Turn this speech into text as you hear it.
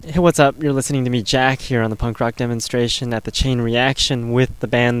Hey, what's up? You're listening to me, Jack, here on the punk rock demonstration at the Chain Reaction with the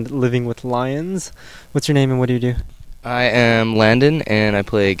band Living with Lions. What's your name and what do you do? I am Landon, and I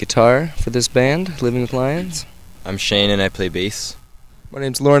play guitar for this band, Living with Lions. I'm Shane, and I play bass. My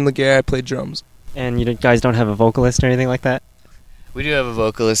name's Lauren Laguerre, I play drums. And you guys don't have a vocalist or anything like that? We do have a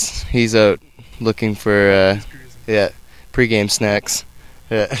vocalist. He's out looking for, pre-game snacks.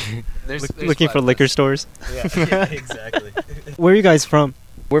 Yeah. Looking for liquor stores? Yeah, exactly. Where are you guys from?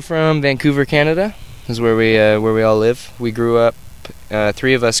 We're from Vancouver, Canada. This is where we all live. We grew up,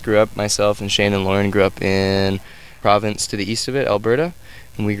 three of us grew up, myself and Shane and Lauren grew up in province to the east of it, Alberta.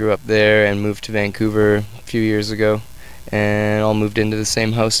 And we grew up there and moved to Vancouver a few years ago. And all moved into the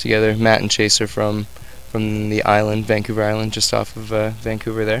same house together. Matt and Chase are from the island, Vancouver Island, just off of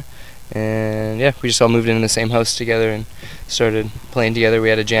Vancouver there. And yeah, we just all moved into the same house together and started playing together. We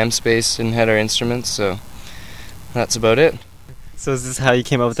had a jam space and had our instruments, so that's about it. So is this how you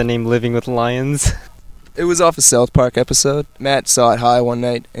came up with the name Living with Lions? It was off a South Park episode. Matt saw it high one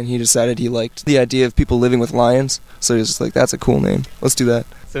night, and he decided he liked the idea of people living with lions. So he was just like, that's a cool name. Let's do that.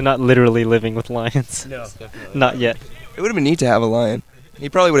 So not literally living with lions? No, definitely Not yet. It would have been neat to have a lion. He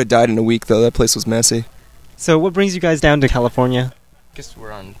probably would have died in a week, though. That place was messy. So what brings you guys down to California? I guess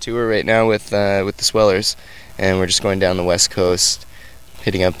we're on tour right now with the Swellers, and we're just going down the West Coast,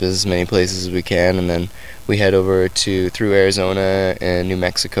 hitting up as many places as we can, and then we head over through Arizona and New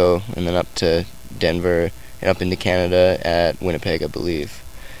Mexico, and then up to Denver and up into Canada at Winnipeg, I believe,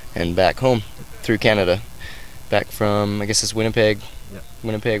 and back home through Canada, back from, I guess it's Winnipeg,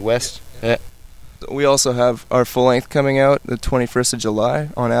 Winnipeg West. Yeah. We also have our full length coming out the 21st of July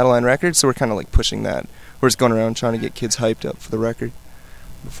on Adeline Records, so we're kind of like pushing that. We're just going around trying to get kids hyped up for the record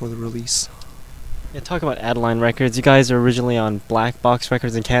before the release. Yeah, talk about Adeline Records. You guys are originally on Black Box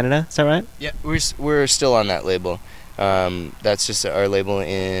Records in Canada, is that right? Yeah, we're still on that label. That's just our label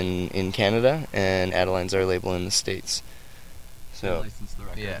in Canada, and Adeline's our label in the States. So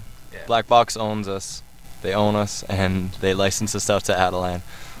yeah. Black Box owns us. They own us, and they license us out to Adeline.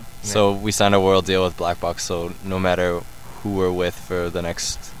 So we signed a world deal with Black Box, so no matter who we're with for the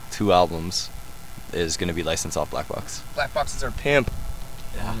next 2 albums is going to be licensed off Black Box. Black Box is our pimp.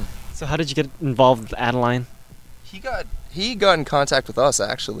 Yeah. So how did you get involved with Adeline? He got in contact with us,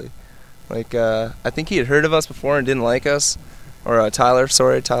 actually. Like, I think he had heard of us before and didn't like us. Or Tyler,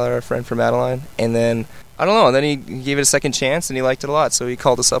 our friend from Adeline. And then, I don't know, and then he gave it a second chance and he liked it a lot. So he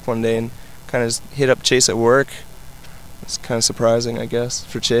called us up one day and kind of hit up Chase at work. It's kind of surprising, I guess,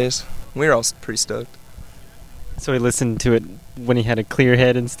 for Chase. We were all pretty stoked. So he listened to it when he had a clear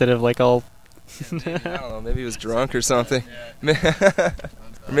head instead of like all... I don't know, maybe he was drunk or something.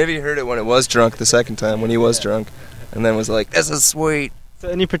 Or maybe he heard it when it was drunk the second time, when he was drunk. And then was like, this is sweet. So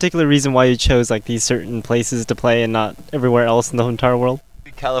any particular reason why you chose like these certain places to play and not everywhere else in the entire world?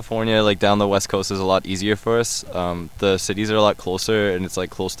 California, like down the West Coast, is a lot easier for us. The cities are a lot closer, and it's like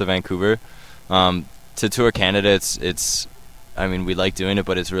close to Vancouver. To tour Canada, it's I mean, we like doing it,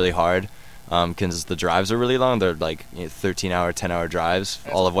 but it's really hard because the drives are really long. They're like 13-hour, 10-hour drives,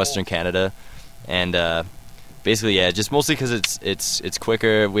 all of Western Canada, and basically, yeah, just mostly because it's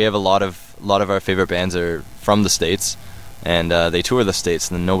quicker. We have a lot of our favorite bands are from the States, and they tour the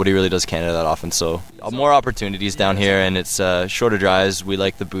States, and nobody really does Canada that often. So more opportunities down here, and it's shorter drives. We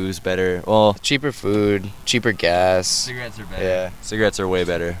like the booze better. Well, cheaper food, cheaper gas. cigarettes are better. Yeah. Cigarettes are way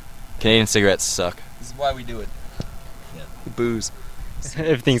better. Canadian cigarettes suck. This is why we do it. Yeah. The booze.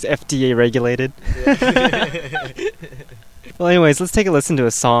 Everything's FDA regulated. Well, anyways, let's take a listen to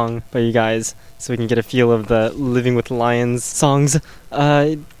a song by you guys so we can get a feel of the Living with Lions songs.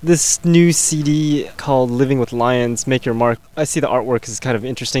 This new CD called Living with Lions, Make Your Mark. I see the artwork is kind of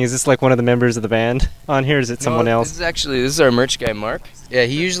interesting. Is this like one of the members of the band on here? Or is it someone No, else? This is our merch guy, Mark. Yeah,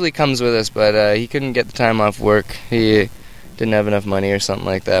 he usually comes with us, but he couldn't get the time off work. He didn't have enough money or something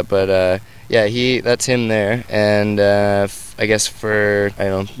like that. But yeah, that's him there. And I guess for, I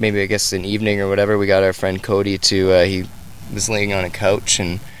don't know, maybe an evening or whatever, we got our friend Cody to, he was laying on a couch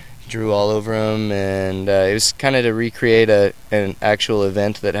and drew all over him, and it was kind of to recreate an actual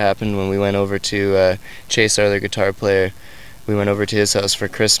event that happened when we went over to Chase, our other guitar player. We went over to his house for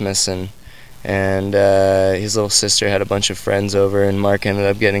Christmas, and his little sister had a bunch of friends over, and Mark ended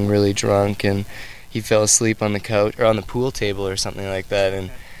up getting really drunk, and he fell asleep on the couch or on the pool table or something like that,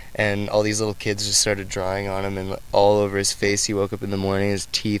 and all these little kids just started drawing on him and all over his face. He woke up in the morning, his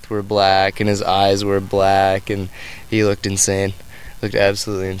teeth were black and his eyes were black, and he looked insane. Looked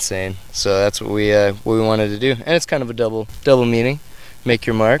absolutely insane. So that's what we wanted to do. And it's kind of a double meaning. Make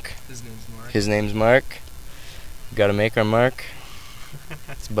your mark. His name's Mark. We gotta make our mark.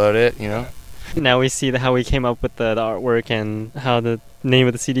 That's about it, you know. Now we see how we came up with the artwork and how the name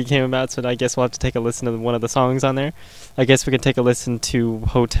of the CD came about, so I guess we'll have to take a listen to one of the songs on there. I guess we can take a listen to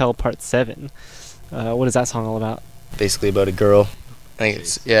Hotel Part 7. What is that song all about? Basically about a girl. I think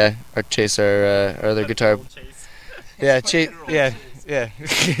it's, our Chase, our other guitar. Yeah, Chase. Yeah.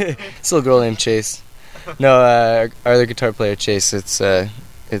 It's a little girl named Chase. No, our other guitar player Chase. It's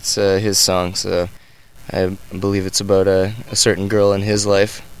his song, so I believe it's about a certain girl in his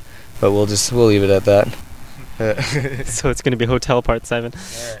life. But we'll leave it at that. So it's going to be Hotel Part 7.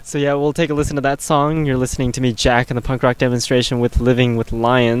 So yeah, we'll take a listen to that song. You're listening to me, Jack, in the punk rock demonstration with Living with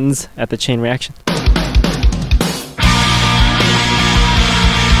Lions at the Chain Reaction.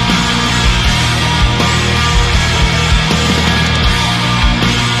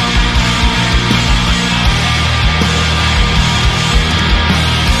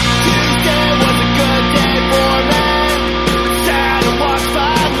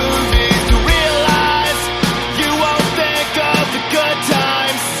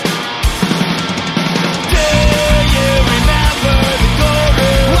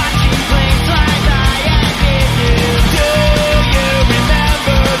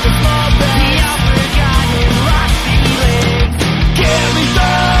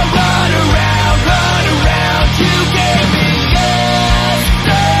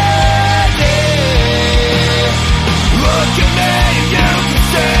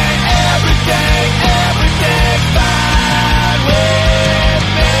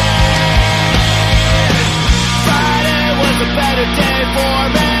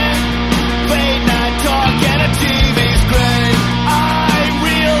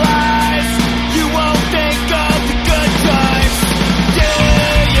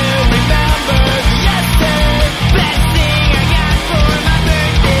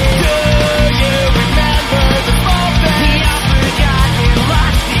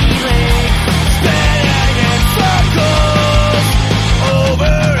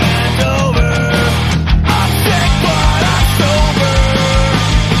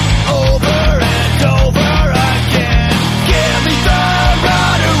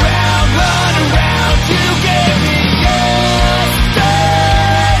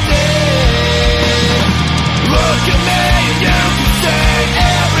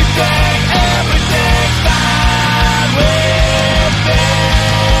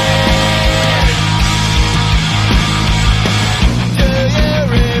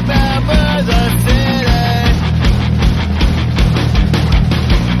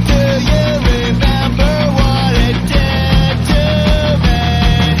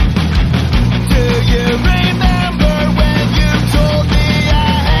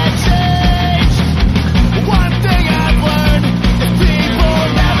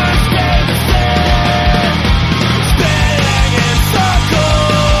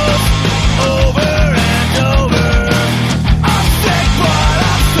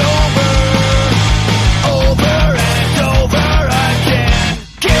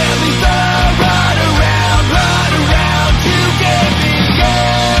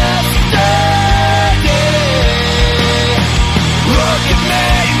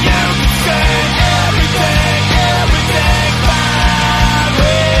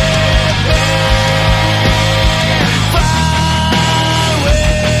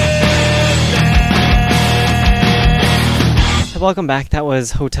 Welcome back. That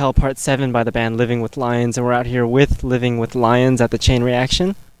was Hotel Part 7 by the band Living with Lions, and we're out here with Living with Lions at the Chain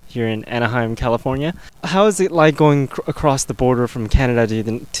Reaction here in Anaheim, California. How is it like going across the border from Canada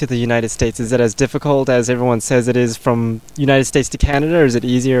to the United States? Is it as difficult as everyone says it is from United States to Canada, or is it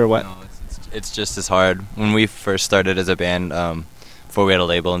easier, or what? No, it's just as hard. When we first started as a band, before we had a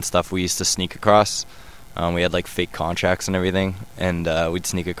label and stuff, we used to sneak across. We had like fake contracts and everything, and we'd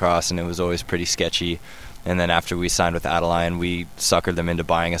sneak across, and it was always pretty sketchy. And then after we signed with Adeline, we suckered them into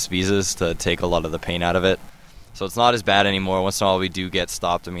buying us visas to take a lot of the pain out of it. So it's not as bad anymore. Once in a while we do get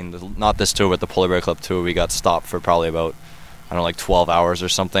stopped. I mean, not this tour, but the Polar Bear Club tour, we got stopped for probably about, 12 hours or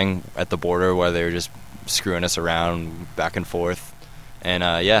something at the border where they were just screwing us around back and forth. And,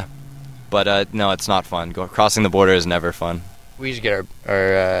 But, no, it's not fun. Crossing the border is never fun. We usually get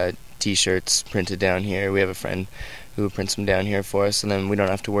our T-shirts printed down here. We have a friend who prints them down here for us, and then we don't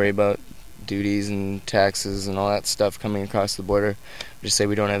have to worry about duties and taxes and all that stuff coming across the border. We just say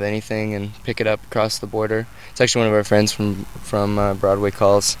we don't have anything and pick it up across the border. It's actually one of our friends from Broadway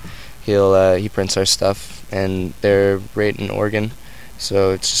Calls. He prints our stuff, and they're right in Oregon,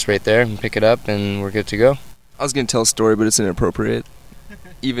 so it's just right there, and pick it up and we're good to go. I was going to tell a story, but it's inappropriate.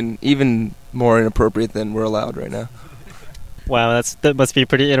 Even more inappropriate than we're allowed right now. Wow, that must be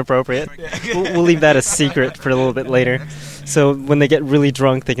pretty inappropriate. We'll leave that a secret for a little bit later. So when they get really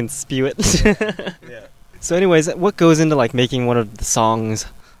drunk, they can spew it. So anyways, what goes into like making one of the songs?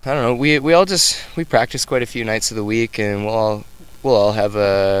 I don't know. We practice quite a few nights of the week, and we'll all have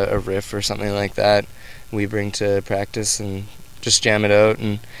a riff or something like that. We bring to practice and just jam it out,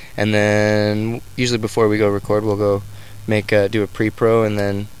 and then usually before we go record, we'll go do a pre-pro and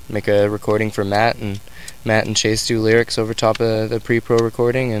then make a recording for Matt and Chase do lyrics over top of the pre-pro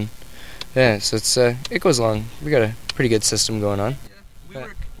recording, and yeah, so it goes along. We got a pretty good system going on. Yeah,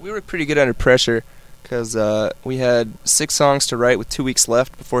 we work pretty good under pressure because we had 6 songs to write with 2 weeks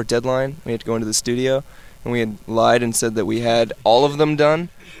left before deadline. We had to go into the studio, and we had lied and said that we had all of them done,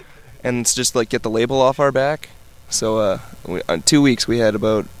 and it's just like get the label off our back. So on 2 weeks we had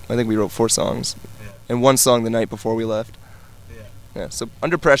I think we wrote 4 songs, and 1 song the night before we left. Yeah, so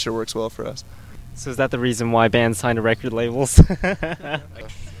under pressure works well for us. So is that the reason why bands sign to record labels?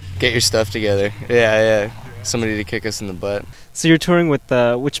 Get your stuff together. Yeah. Somebody to kick us in the butt. So you're touring with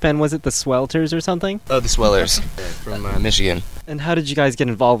which band was it? The Swelters or something? Oh, the Swellers from Michigan. And how did you guys get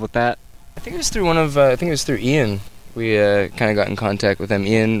involved with that? I think it was through Ian. We kind of got in contact with him.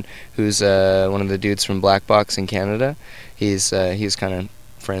 Ian, who's one of the dudes from Black Box in Canada. He's kind of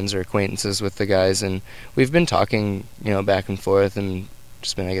friends or acquaintances with the guys, and we've been talking, back and forth, and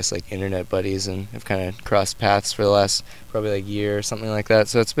just been, I guess, like internet buddies, and have kind of crossed paths for the last probably like year or something like that.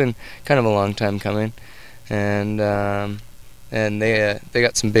 So it's been kind of a long time coming, and they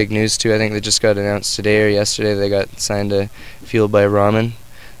got some big news too. I think they just got announced today or yesterday. They got signed to Fueled by Ramen,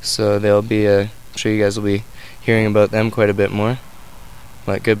 so they'll be. I'm sure you guys will be hearing about them quite a bit more.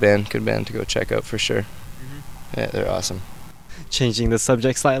 But good band to go check out for sure. Yeah, they're awesome. Changing the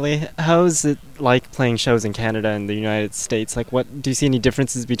subject slightly, how's it like playing shows in Canada and the United States? Like, what do you see any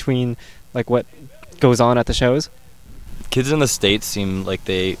differences between like what goes on at the shows? Kids in the States seem like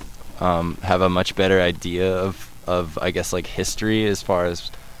they have a much better idea of I guess like history as far as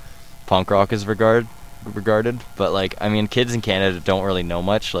punk rock is regarded. But like, I mean, kids in Canada don't really know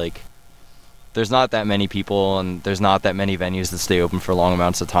much. Like, there's not that many people, and there's not that many venues that stay open for long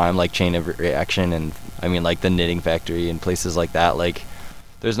amounts of time, like Chain of Reaction, and I mean, like the Knitting Factory and places like that. Like,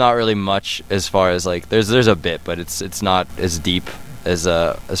 there's not really much as far as like there's a bit, but it's not as deep as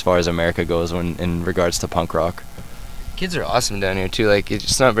far as America goes in regards to punk rock. Kids are awesome down here too. Like,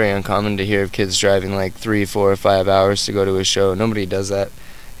 it's not very uncommon to hear of kids driving like 3, 4, 5 hours to go to a show. Nobody does that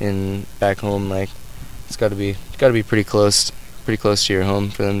back home. Like, it's got to be pretty close to your home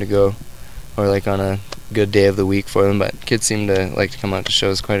for them to go. Or like on a good day of the week for them, but kids seem to like to come out to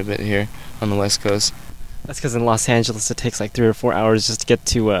shows quite a bit here on the West Coast. That's because in Los Angeles it takes like 3 or 4 hours just to get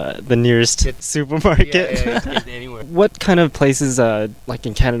to the nearest supermarket. Yeah, get anywhere. What kind of places like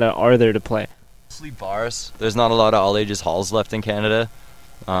in Canada are there to play? Mostly bars. There's not a lot of all ages halls left in Canada.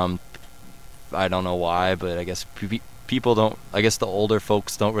 I don't know why, but I guess people don't. I guess the older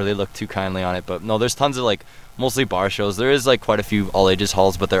folks don't really look too kindly on it. But no, there's tons of like mostly bar shows. There is like quite a few all ages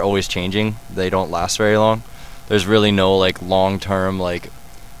halls, but they're always changing. They don't last very long. There's really no like long term like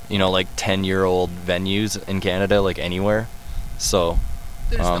 10-year-old venues in Canada like anywhere. So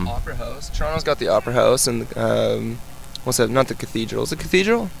there's the Opera House. Toronto's got the Opera House, and what's that? Not the Cathedral. Is the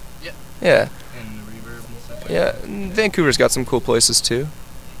Cathedral? Yeah. Yeah. And the Reverb and stuff. Yeah. Vancouver's got some cool places too.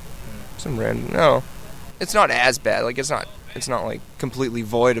 Some random. No, it's not as bad. Like, it's not like completely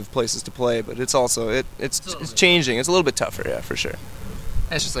void of places to play, but it's also it's changing. It's a little bit tougher, yeah, for sure.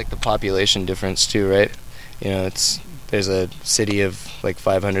 It's just like the population difference too, right? There's a city of like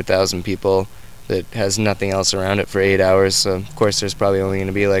 500,000 people that has nothing else around it for 8 hours. So of course there's probably only going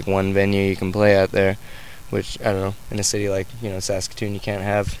to be like one venue you can play at there, which I don't know. In a city like Saskatoon, you can't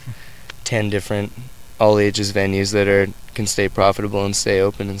have 10 different all ages venues that can stay profitable and stay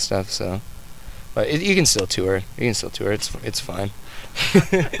open and stuff. So. But you can still tour. It's fine.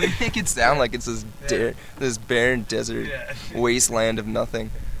 They make it sound like it's this barren desert wasteland of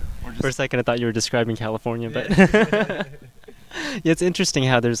nothing. For a second, I thought you were describing California, but yeah, it's interesting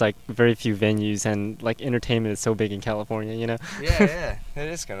how there's like very few venues and like entertainment is so big in California. Yeah, it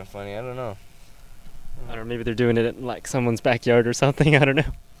is kind of funny. I don't know. I don't know. Maybe they're doing it in like someone's backyard or something. I don't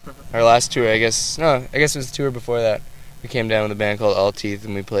know. Our last tour, I guess it was the tour before that. We came down with a band called All Teeth,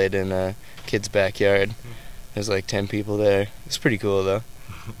 and we played in a kid's backyard. There's like 10 people there. It's pretty cool, though.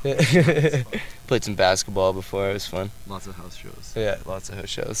 Played some basketball before. It was fun. Lots of house shows. Yeah, lots of house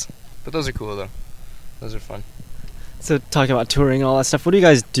shows. But those are cool, though. Those are fun. So talking about touring and all that stuff, what do you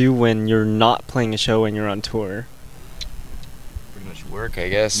guys do when you're not playing a show and you're on tour? Pretty much work, I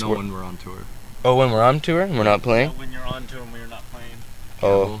guess. When we're on tour. Oh, when we're on tour and we're not playing? When you're on tour and when you're not playing.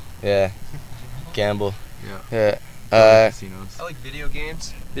 Oh, yeah. Gamble. Yeah. Casinos. I like video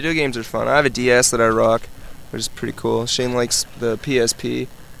games. Video games are fun. I have a DS that I rock, which is pretty cool. Shane likes the PSP.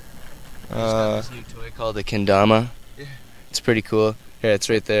 I just got this new toy called a kendama. Yeah. It's pretty cool. Yeah, it's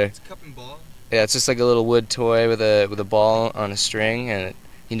right there. It's a cup and ball. Yeah, it's just like a little wood toy with a ball on a string, and you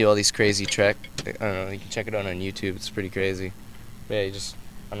can do all these crazy I don't know. You can check it out on YouTube. It's pretty crazy. But yeah,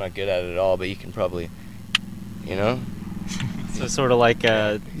 I'm not good at it at all, but you can probably, you know. So sort of like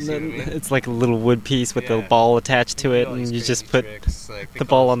it's like a little wood piece with the ball attached to it, and you just put the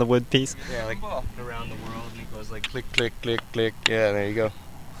ball on the wood piece. Yeah, like around the world, and it goes like click, click, click, click. Yeah, there you go.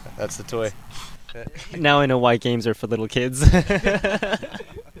 That's the toy. Now I know why games are for little kids.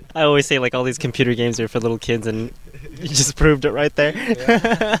 I always say like all these computer games are for little kids, and you just proved it right there.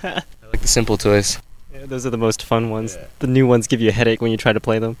 I like the simple toys. Yeah, those are the most fun ones. Yeah. The new ones give you a headache when you try to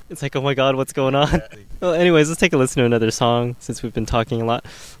play them. It's like, oh my god, what's going on? Well, anyways, let's take a listen to another song since we've been talking a lot.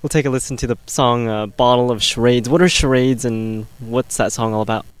 We'll take a listen to the song Bottle of Charades. What are charades and what's that song all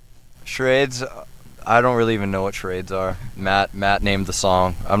about? Charades, I don't really even know what charades are. Matt named the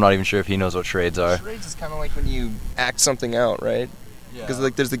song. I'm not even sure if he knows what charades are. Charades is kind of like when you act something out, right? Yeah. Because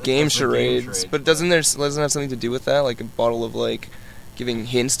like there's the game charades, but doesn't have something to do with that? Like a bottle of like giving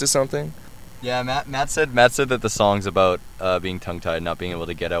hints to something. Yeah, Matt said that the song's about being tongue-tied, not being able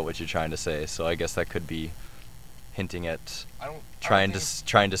to get out what you're trying to say. So I guess that could be hinting at trying to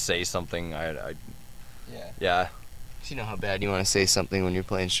say something. Yeah. You know how bad you want to say something when you're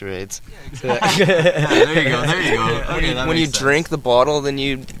playing charades. There you go. When you drink the bottle, then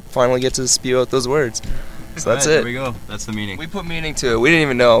you finally get to spew out those words. So that's it. There we go. That's the meaning. We put meaning to it. We didn't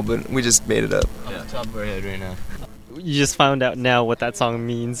even know, but we just made it up. Off the top of our head right now. You just found out now what that song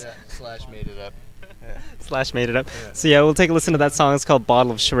means. Yeah, Slash made it up. Slash made it up. So yeah, we'll take a listen to that song. It's called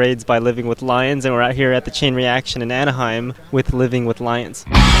Bottle of Charades by Living with Lions, and we're out here at the Chain Reaction in Anaheim with Living with Lions.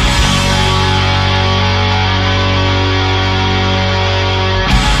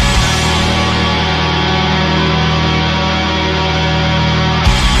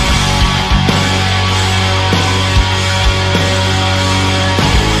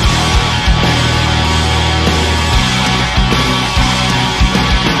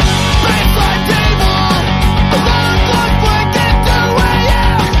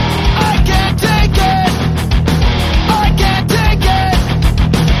 I can't take it.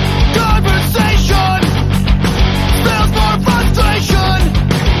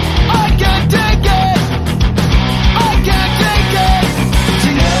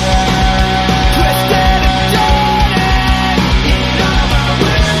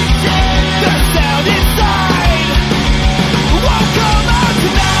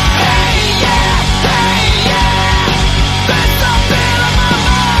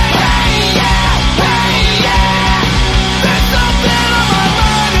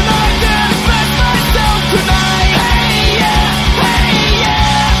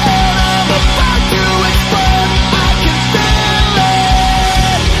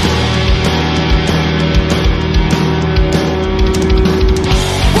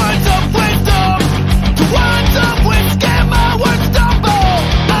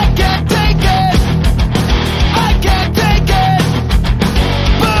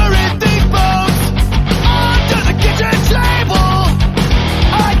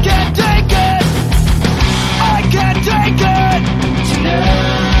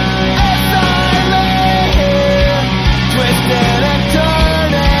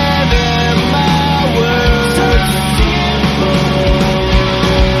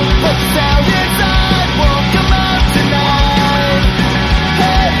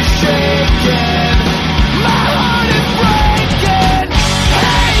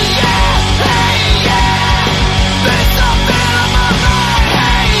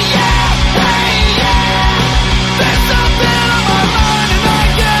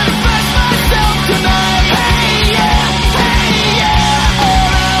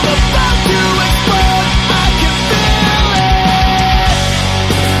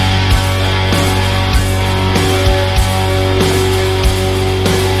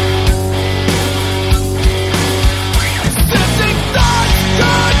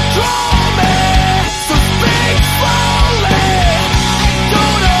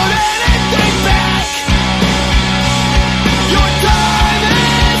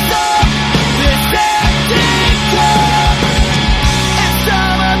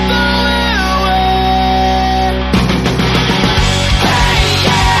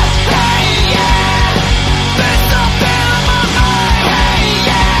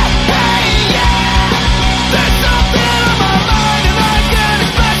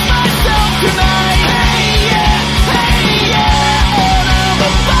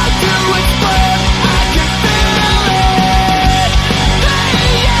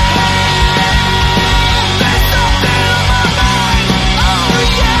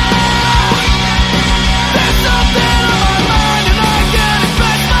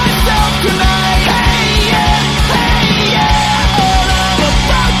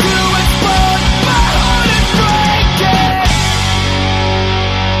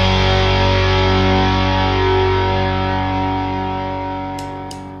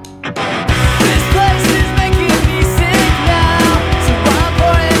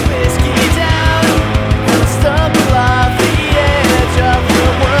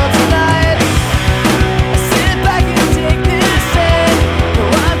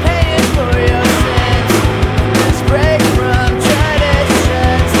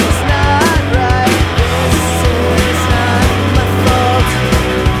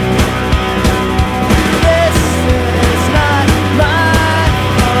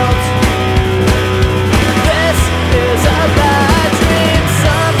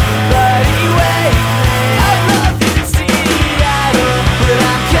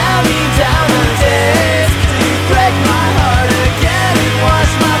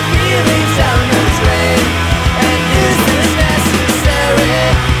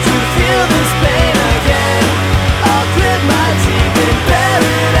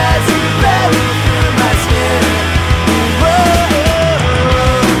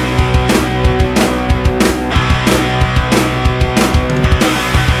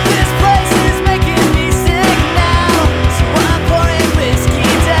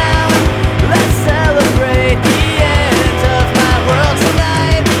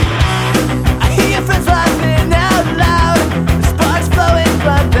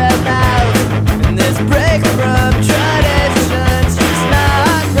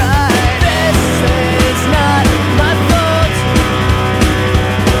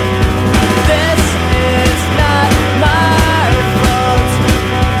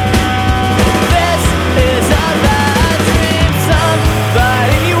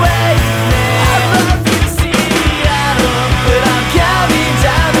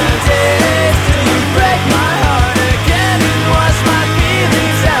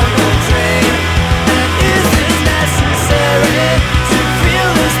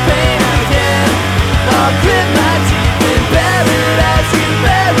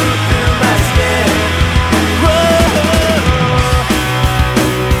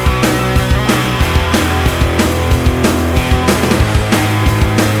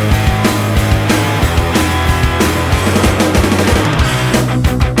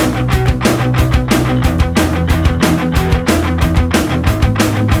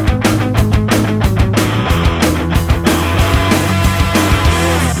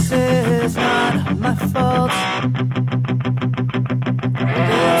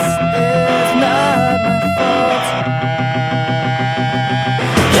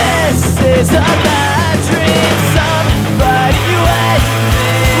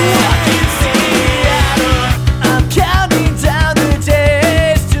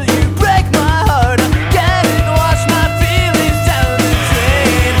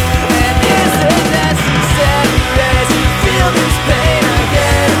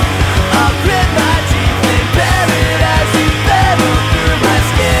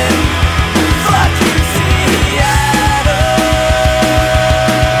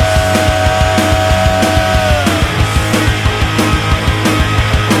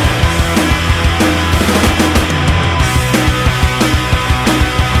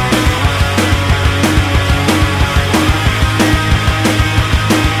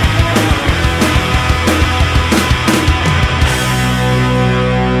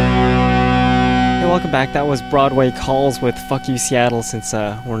 Welcome back. That was Broadway Calls with Fuck You Seattle, since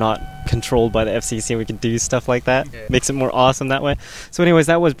we're not controlled by the FCC and we can do stuff like that. Yeah. Makes it more awesome that way. So anyways,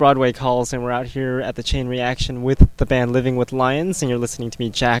 that was Broadway Calls, and we're out here at the Chain Reaction with the band Living with Lions, and you're listening to me,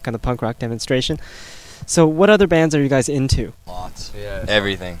 Jack, on the punk rock demonstration. So what other bands are you guys into? Lots. Yeah.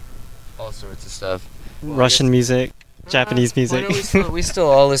 Everything. All sorts of stuff. Russian music, Japanese music. Well, no, we still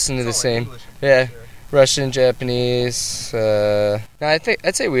all listen to the same. Yeah. Russian, Japanese. No,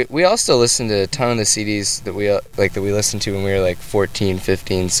 I'd say we all still listen to a ton of the CDs that we listened to when we were like 14,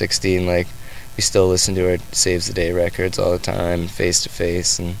 15, 16. Like we still listen to our Saves the Day records all the time, Face to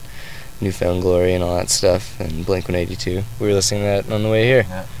Face and Newfound Glory and all that stuff, and Blink-182. We were listening to that on the way here.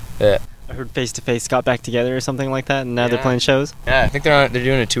 Yeah. I heard Face to Face got back together or something like that, and now they're Yeah. playing shows. Yeah, I think they're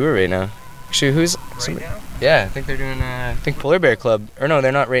doing a tour right now. Actually, who's now? Yeah, I think they're doing. I think Polar Bear Club. Or no,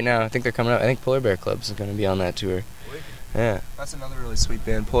 they're not right now. I think they're coming up. I think Polar Bear Club's going to be on that tour. Yeah. That's another really sweet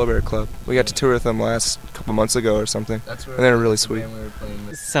band, Polar Bear Club. We got to tour with them last couple months ago or something. That's where And they're really sweet. We were playing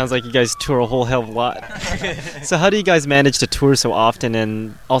with. Sounds like you guys tour a whole hell of a lot. So how do you guys manage to tour so often,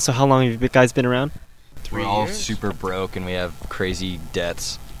 and also how long have you guys been around? We're all super broke and we have crazy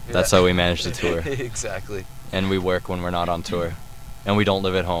debts. That's how we manage to tour. Exactly. And we work when we're not on tour. And we don't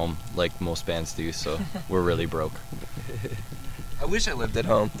live at home like most bands do, so we're really broke. I wish I lived at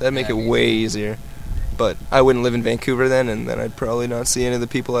home. That'd make it way easier. But I wouldn't live in Vancouver then, and then I'd probably not see any of the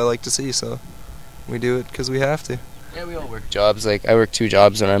people I like to see, so we do it because we have to. Yeah, we all work jobs. Like I work 2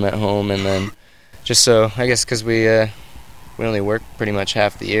 jobs when I'm at home, and then just so I guess because we only work pretty much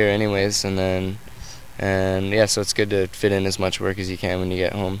half the year anyways, and yeah, so it's good to fit in as much work as you can when you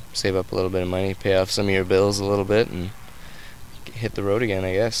get home, save up a little bit of money, pay off some of your bills a little bit, and hit the road again,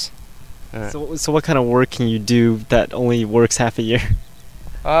 I guess. So what kind of work can you do that only works half a year?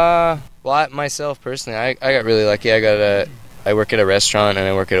 Well, myself personally, I got really lucky. I work at a restaurant and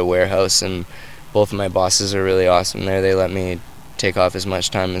I work at a warehouse, and both of my bosses are really awesome there. They let me take off as much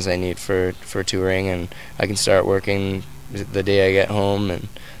time as I need for touring, and I can start working the day I get home, and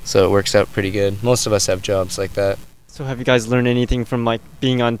so it works out pretty good. Most of us have jobs like that. So have you guys learned anything from like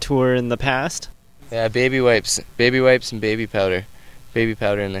being on tour in the past? Yeah, baby wipes and baby powder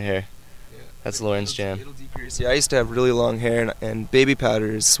in the hair. That's Lauren's jam. It'll decrease. Yeah, I used to have really long hair, and baby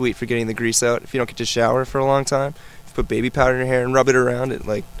powder is sweet for getting the grease out. If you don't get to shower for a long time, if you put baby powder in your hair and rub it around, it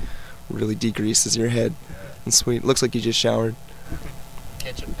like really degreases your head. It's sweet. Looks like you just showered.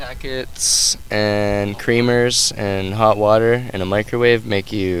 Ketchup packets and creamers and hot water and a microwave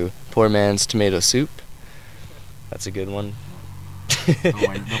make you poor man's tomato soup. That's a good one.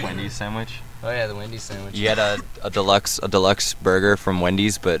 The Wendy's sandwich. Oh yeah, the Wendy's sandwich. You get a deluxe burger from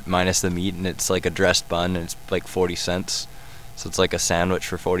Wendy's, but minus the meat, and it's like a dressed bun, and it's like 40 cents. So it's like a sandwich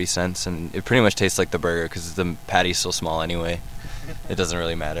for 40 cents, and it pretty much tastes like the burger because the patty's so small anyway. It doesn't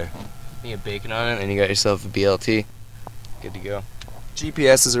really matter. You get bacon on it, and you got yourself a BLT. Good to go.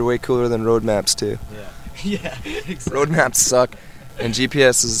 GPSs are way cooler than road maps too. Yeah, exactly. Road maps suck, and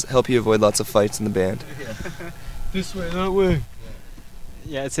GPSs help you avoid lots of fights in the band. This way, that way.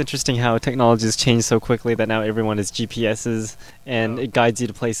 Yeah, it's interesting how technology has changed so quickly that now everyone has GPSs, and it guides you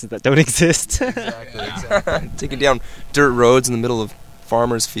to places that don't exist. Exactly. Taking down dirt roads in the middle of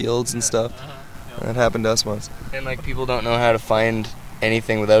farmers' fields and stuff. That happened to us once. And like people don't know how to find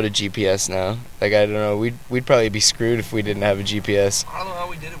anything without a GPS now. Like I don't know, we'd probably be screwed if we didn't have a GPS. I don't know how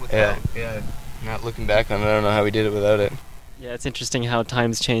we did it without. Yeah. Not looking back on it, I don't know how we did it without it. Yeah, it's interesting how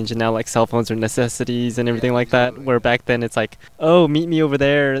times change, and now like cell phones are necessities and everything like that, where back then it's like, oh, meet me over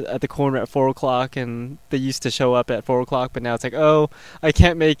there at the corner at 4 o'clock, and they used to show up at 4 o'clock, but now it's like, oh, I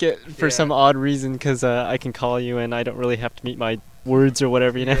can't make it for Yeah. some odd reason because I can call you and I don't really have to meet my words or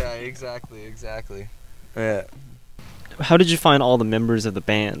whatever, you know? Yeah, exactly. Yeah. How did you find all the members of the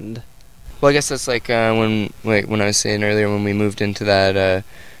band? Well, I guess that's like when I was saying earlier, when we moved into that,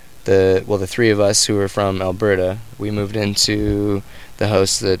 the 3 of us who were from Alberta, we moved into the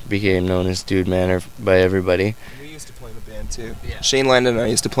house that became known as Dude Manor by everybody. We used to play in a band too. Yeah. Shane Landon and I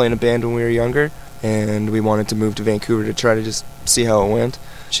used to play in a band when we were younger, and we wanted to move to Vancouver to try to just see how it went.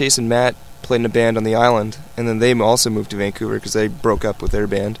 Chase and Matt played in a band on the island, and then they also moved to Vancouver because they broke up with their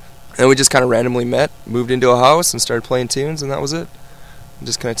band. And we just kind of randomly met, moved into a house, and started playing tunes, and that was it. It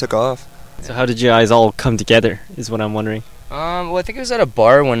just kind of took off. So how did you guys all come together, is what I'm wondering. Well, I think it was at a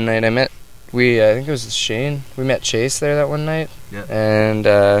bar one night. I think it was Shane. We met Chase there that one night. Yeah. And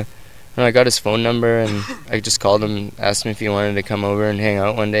I got his phone number, and I just called him, asked him if he wanted to come over and hang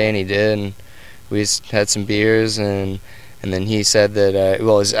out one day, and he did. And we just had some beers, and then he said that, it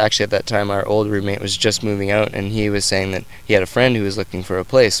was actually at that time our old roommate was just moving out, and he was saying that he had a friend who was looking for a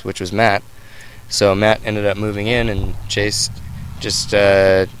place, which was Matt. So Matt ended up moving in, and Chase just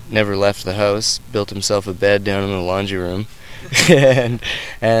never left the house, built himself a bed down in the laundry room. and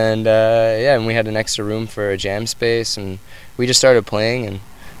we had an extra room for a jam space, and we just started playing and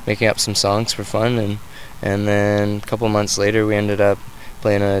making up some songs for fun, and then a couple months later we ended up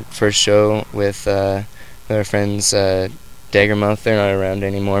playing a first show with our friends Daggermouth. They're not around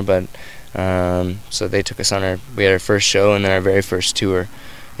anymore, but so they took us on we had our first show and then our very first tour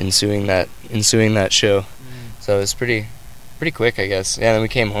ensuing that show. So it was pretty quick, I guess. Yeah, then we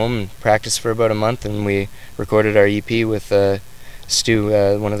came home and practiced for about a month, and we recorded our EP with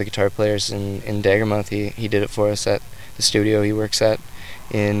Stu, one of the guitar players in Daggermouth. He did it for us at the studio he works at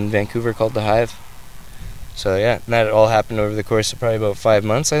in Vancouver called The Hive. So yeah, and that all happened over the course of probably about 5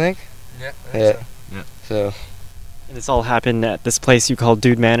 months, I think. Yeah. So. And this all happened at this place you call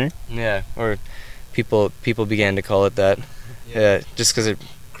Dude Manor? Yeah, or people began to call it that. Yeah, just because it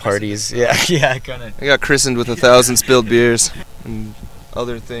parties. Yeah, kind of. I got christened with 1,000 spilled beers and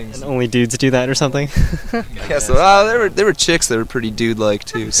other things. And only dudes do that or something? Yeah, so there were chicks that were pretty dude-like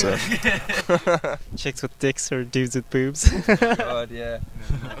too. So Chicks with dicks or dudes with boobs? God, yeah.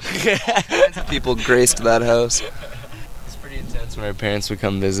 People graced that house. It's pretty intense when our parents would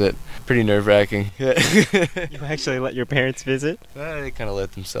come visit. Pretty nerve-wracking. You actually let your parents visit? They kind of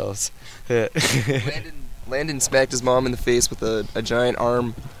let themselves. Yeah. Landon smacked his mom in the face with a giant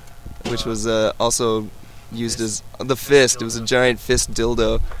arm, which was also used as the fist. It was a giant fist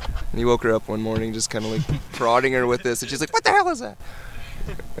dildo. And he woke her up one morning just kind of like prodding her with this, and she's like, "What the hell is that?"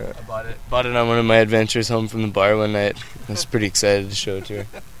 Yeah. I bought it on one of my adventures home from the bar one night. I was pretty excited to show it to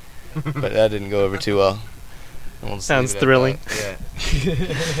her. But that didn't go over too well. Sounds thrilling.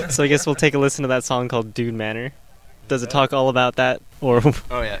 Yeah. So I guess we'll take a listen to that song called Dude Manor. Does it talk all about that, or?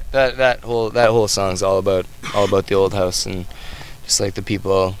 Oh yeah, that whole song's all about the old house and just like the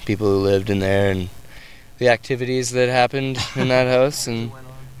people who lived in there and the activities that happened in that house, and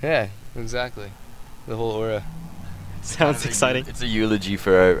yeah, exactly, the whole aura. Sounds exciting. It's a eulogy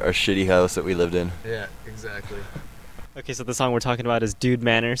for our shitty house that we lived in. Yeah, exactly. Okay, so the song we're talking about is Dude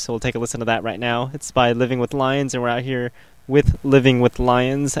Manor, so we'll take a listen to that right now. It's by Living with Lions, and we're out here with Living with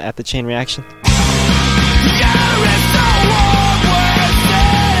Lions at the Chain Reaction.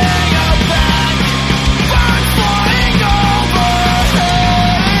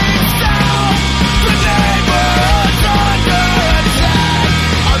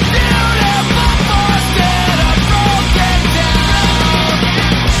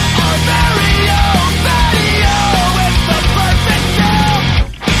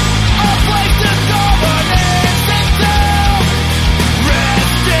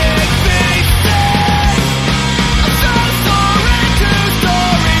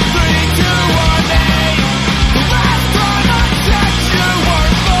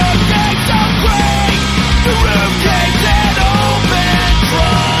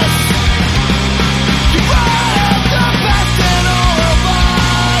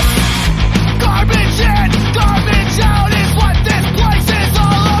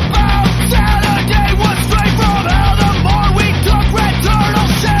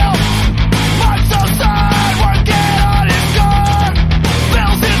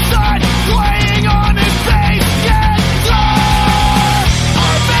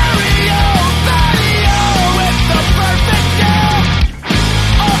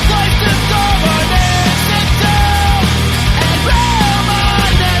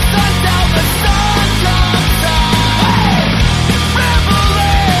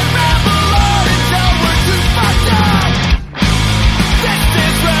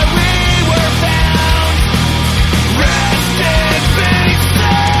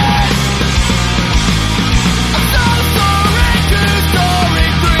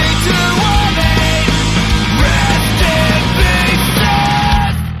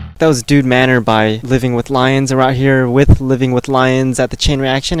 That was Dude Manor by Living with Lions, and we're out here with Living with Lions at the Chain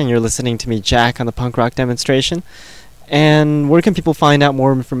Reaction, and you're listening to me, Jack, on the punk rock demonstration. And where can people find out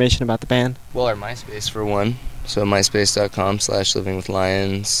more information about the band? Well, our MySpace for one. So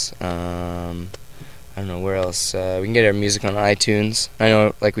myspace.com/livingwithlions. I don't know where else. We can get our music on iTunes. I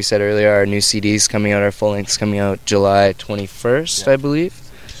know, like we said earlier, our new CD's coming out, our full length's coming out July 21st, I believe.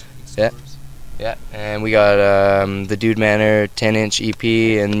 Yeah. Yeah. And we got the Dude Manor 10-inch EP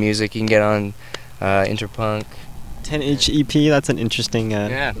and music you can get on Interpunk. 10-inch EP, that's an interesting...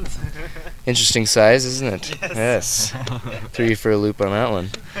 Yeah. Interesting size, isn't it? Yes. Threw you for a loop on that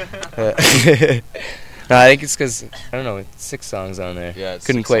one. No, I think it's because, I don't know, it's 6 songs on there. Yeah, it's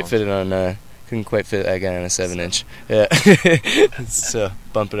Couldn't 6 quite songs. fit it on... Couldn't quite fit that guy on a 7-inch. Yeah. So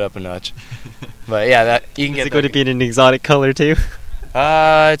bump it up a notch. But yeah, that you can Is get. it going to be in an exotic color too?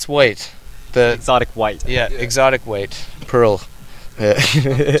 It's white. The Exotic white. exotic white pearl. Yeah.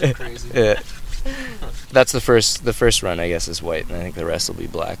 Crazy. Yeah. That's the first run, I guess, is white, and I think the rest will be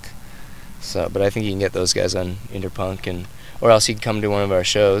black. So, but I think you can get those guys on Interpunk, or else you can come to one of our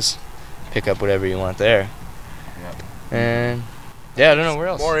shows, pick up whatever you want there. And yeah, I don't know where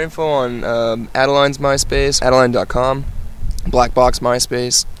else. More info on Adeline's MySpace, Adeline.com, Black Box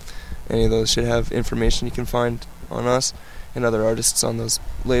MySpace. Any of those should have information you can find on us and other artists on those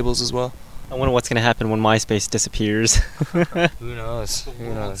labels as well. I wonder what's going to happen when MySpace disappears. Who knows?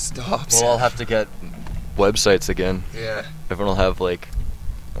 Who knows? Stops. We'll all have to get websites again. Yeah. Everyone will have like,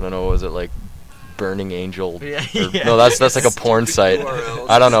 I don't know, was it like Burning Angel? Yeah, Or- yeah. No, that's like a porn site. URLs.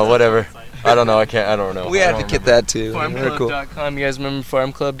 I don't know, whatever. I don't know. I don't know. We I advocate don't remember. that too. They're cool. Farmclub.com. You guys remember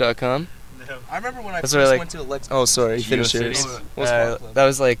farmclub.com? I remember when I That's first where, like- went to Alex. Oh, sorry. You finished yours. GeoCities? What's Farmclub? That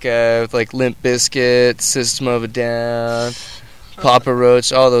was like with Limp Bizkit, System of a Down, Papa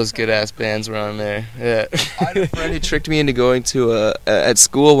Roach, all those good ass bands were on there. Yeah. I had a friend who tricked me into going to at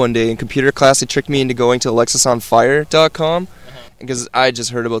school one day in computer class. He tricked me into going to AlexisOnFire.com because I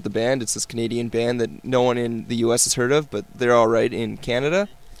just heard about the band. It's this Canadian band that no one in the U.S. has heard of, but they're all right in Canada.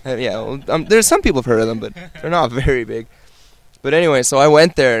 There's some people have heard of them, but they're not very big. But anyway, so I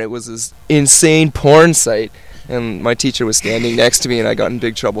went there and it was this insane porn site, and my teacher was standing next to me, and I got in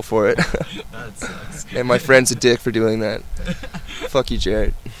big trouble for it. That sucks. And my friend's a dick for doing that. Fuck you,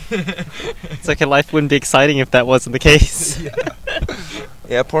 Jared. It's like life wouldn't be exciting if that wasn't the case.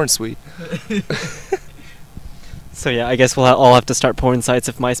 Yeah, porn's sweet. So yeah, I guess we'll all have to start porn sites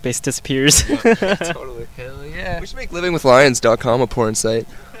if MySpace disappears. Totally. Hell yeah. We should make livingwithlions.com a porn site.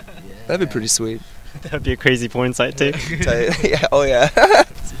 That'd be pretty sweet. That'd be a crazy porn site too. Yeah, oh yeah.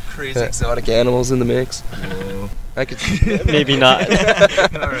 Some crazy exotic animals in the mix. I could. Maybe not.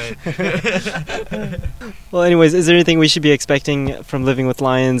 Alright. Well, anyways, is there anything we should be expecting from Living with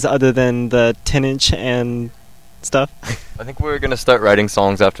Lions other than the 10-inch and stuff? I think we're gonna start writing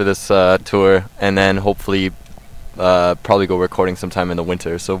songs after this tour, and then hopefully probably go recording sometime in the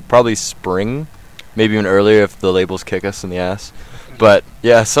winter. So probably spring, maybe even earlier if the labels kick us in the ass. But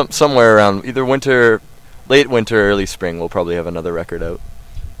yeah, somewhere around either winter, late winter, early spring, we'll probably have another record out.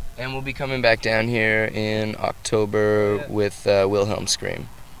 And we'll be coming back down here in October with Wilhelm Scream.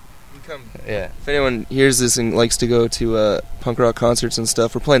 Yeah. If anyone hears this and likes to go to punk rock concerts and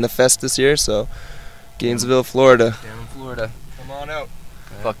stuff, we're playing the Fest this year, so Gainesville, Florida. Down in Florida. Come on out.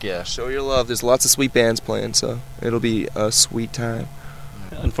 Fuck yeah. Show your love. There's lots of sweet bands playing, so it'll be a sweet time.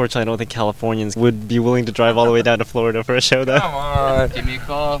 Unfortunately, I don't think Californians would be willing to drive all the way down to Florida for a show, though. Come on. Give me a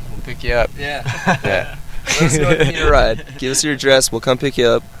call. We'll pick you up. Yeah. Yeah. Let us know if you need a ride. Give us your address. We'll come pick you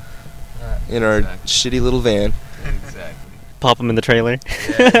up in our shitty little van. Exactly. Pop them in the trailer.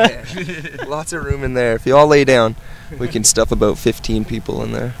 Lots of room in there. If you all lay down, we can stuff about 15 people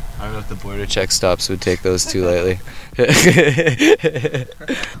in there. I don't know if the border check stops would take those too lightly.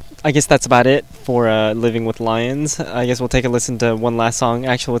 I guess that's about it for Living with Lions. I guess we'll take a listen to one last song.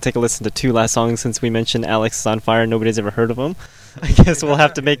 Actually, we'll take a listen to 2 last songs since we mentioned Alex is on Fire. Nobody's ever heard of them. I guess we'll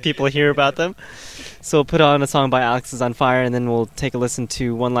have to make people hear about them. So we'll put on a song by Alex is on Fire, and then we'll take a listen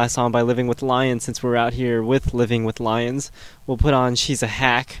to one last song by Living with Lions since we're out here with Living with Lions. We'll put on She's a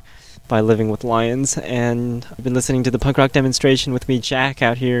Hack by Living with Lions, and I've been listening to the punk rock demonstration with me, Jack,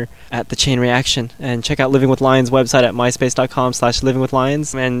 out here at the Chain Reaction. And check out Living with Lions website at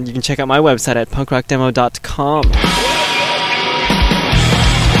myspace.com/livingwithlions, and you can check out my website at punkrockdemo.com.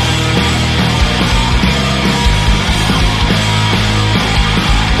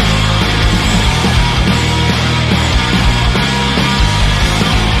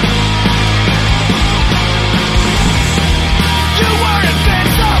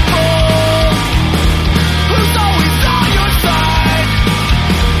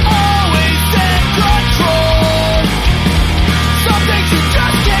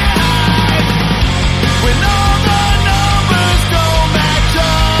 When all the noise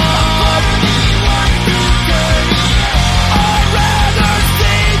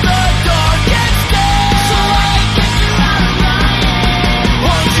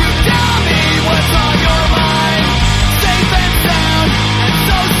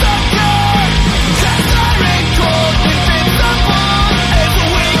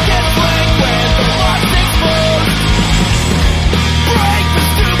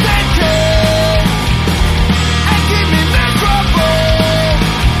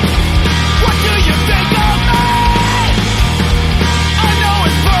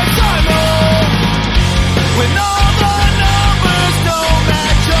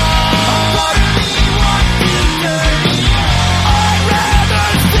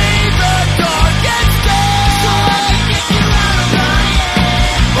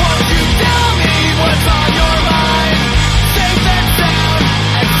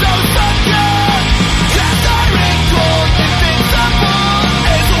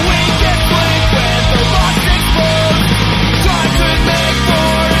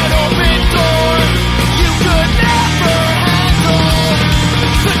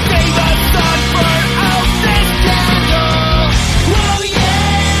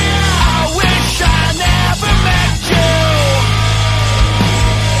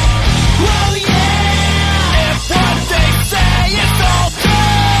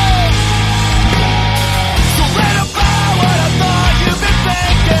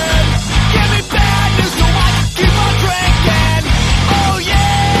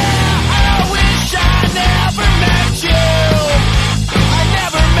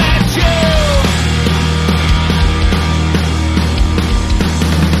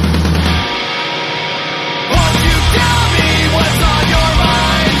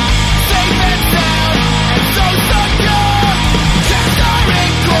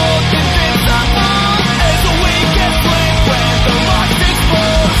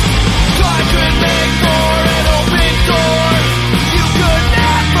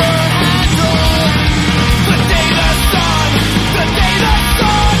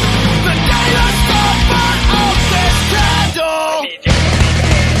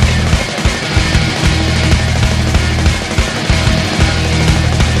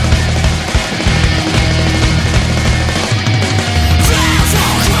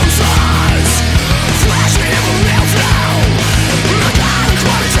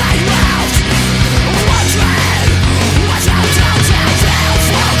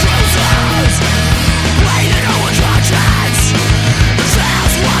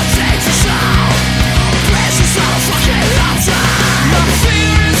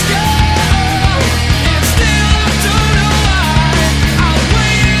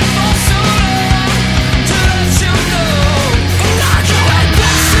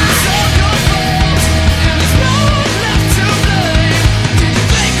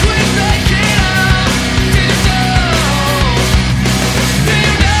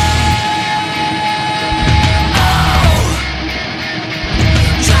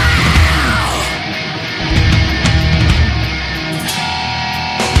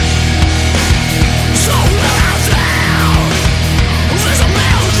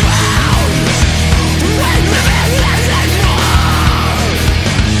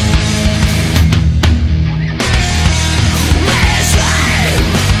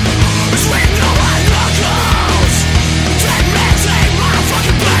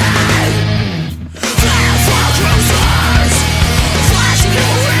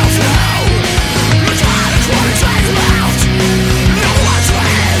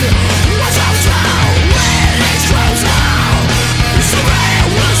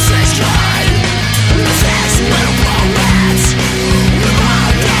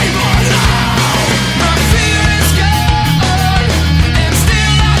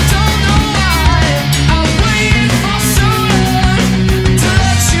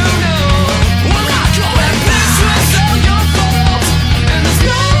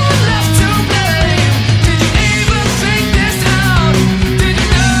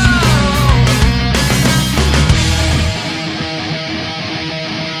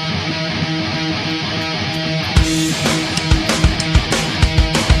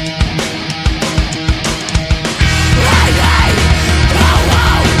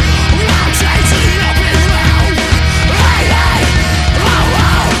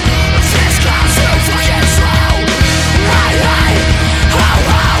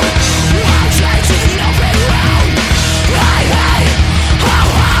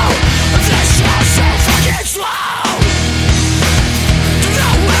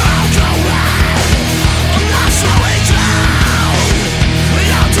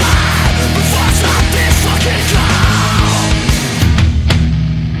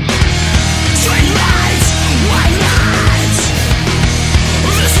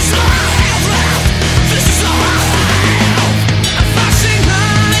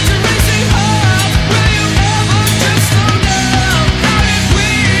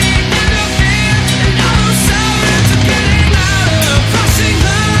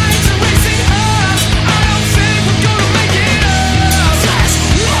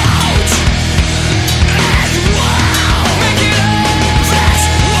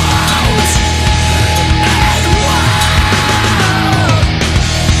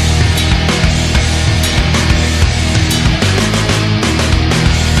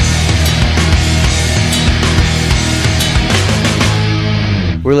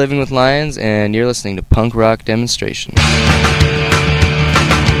We're Living with Lions, and you're listening to Punk Rock Demonstration.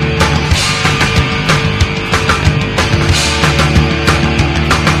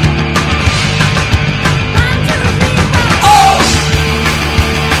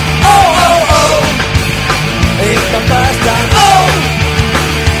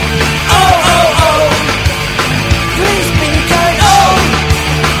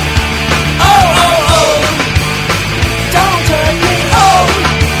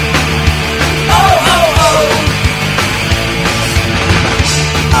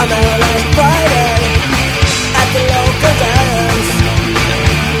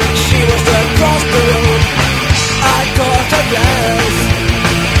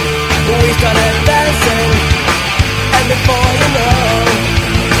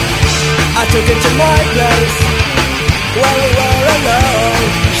 Took it to my place where we were alone.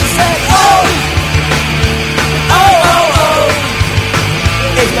 She said, oh, oh, oh, oh,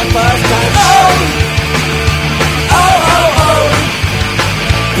 it's my first time. Oh, oh, oh, oh,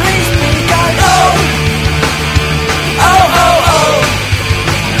 please be kind. Oh, oh, oh, oh,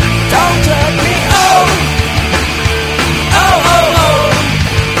 don't hurt me. Oh, oh, oh, oh,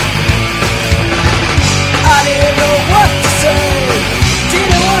 I didn't know what to say.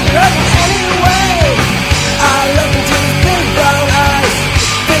 Didn't want to hurt me anyway. I looked into his big brown eyes,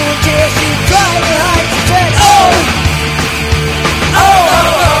 filled with tears. She cried her eyes. She said, oh, oh,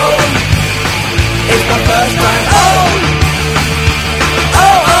 oh, oh, it's my first time. Oh,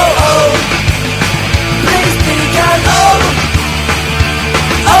 oh, oh, oh, please be kind. Oh,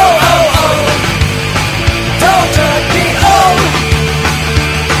 oh, oh, oh, don't hurt me. Oh,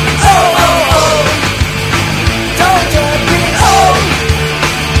 oh, oh, oh, don't hurt me. Oh,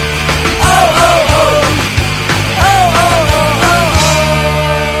 oh, oh, oh, oh, oh, oh, oh,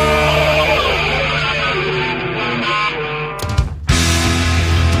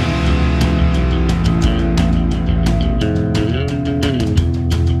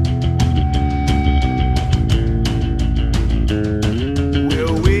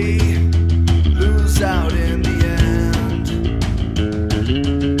 Will we lose out in the end?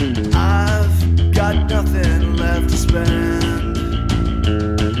 I've got nothing left to spend.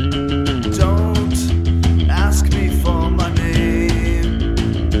 Don't ask me for my name.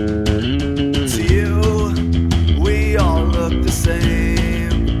 To you, we all look the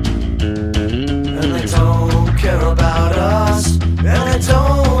same. And they don't care about us. And they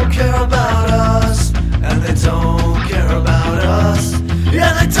don't care about us. And they don't care about us.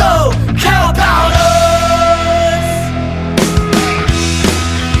 Yeah, they don't care about us.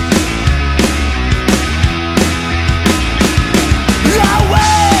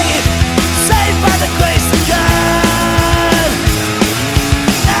 Away, saved by the grace of God.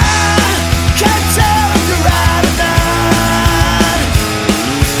 I can't tell if you're right or not.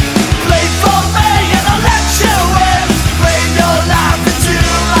 Play for me and I'll let you in. Bring your life into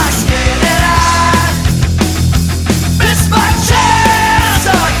my skin and I miss my chance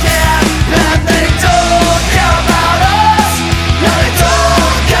again. And they don't care about us. Yeah, they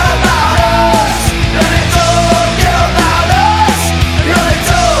don't care about us. Yeah, they don't care about us. Yeah, they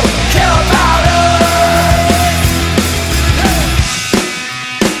don't care about us.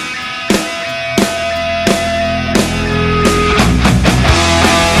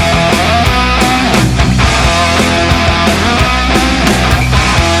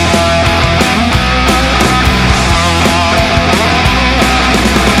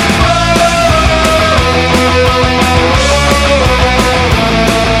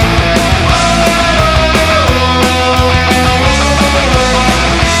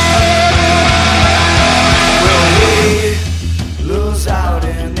 Will we lose out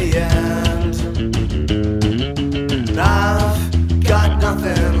in the end? I've got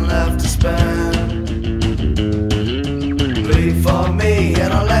nothing left to spend. Bleed for me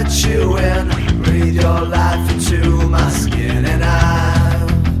and I'll let you in. Breathe your life into my skin and I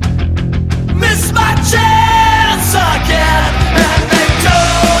miss my chance again. And they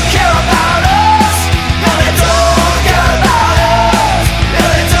don't care about us. No, they don't care about us. No,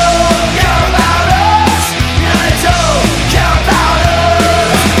 they don't care about us. No, they don't care about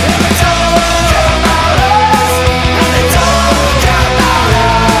us. No, they don't care about us. No, they don't care about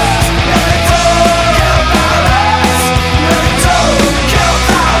us. No, they don't care about us. No, they don't care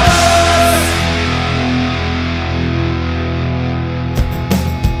about us.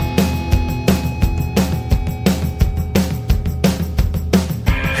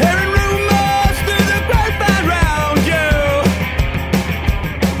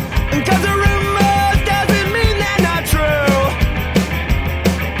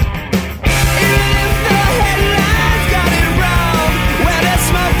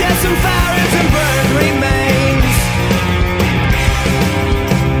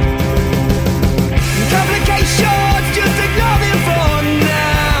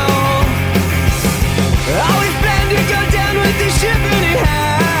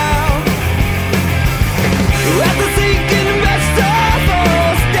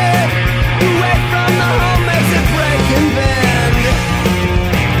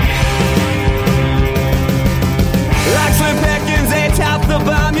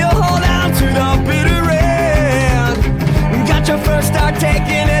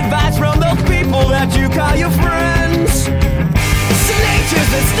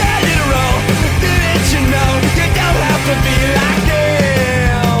 to be like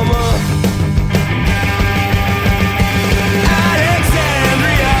them.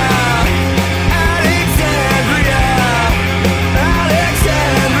 Alexandria, Alexandria,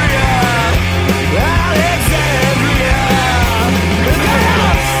 Alexandria, Alexandria.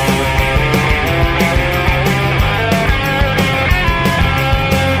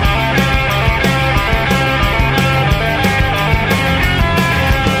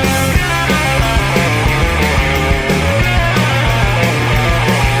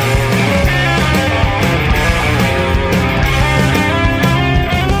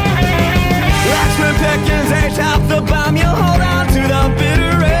 Watchman Pickens ate out the bomb. You hold on to the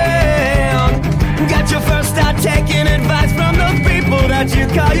bitter end. Got your first start taking advice from those people that you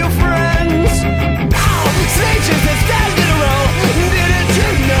call your friends. Oh, speeches that stand in a row. Didn't you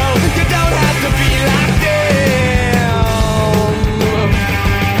know you don't have to be like them?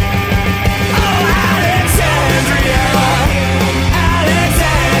 Oh, Alexandria,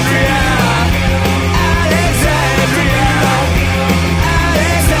 Alexandria, Alexandria,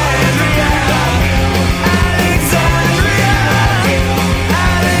 Alexandria, Alexandria,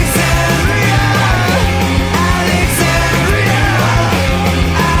 Alexandria,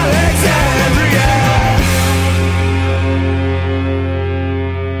 Alexandria,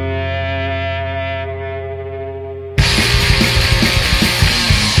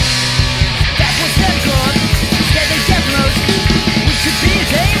 that was their good, that they get most. We should be a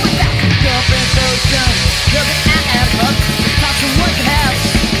day without girlfriend social. Looking at us, talk some one can have,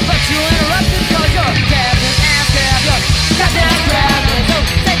 but you interrupted cause you're Captain Ass Grab. You're Captain Ass Grab, so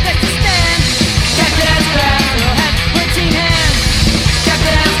take that to stand. Captain Ass Grab, you'll have 14 hands.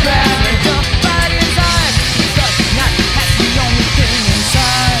 Captain Ass Grab, your body inside. Does not have the only thing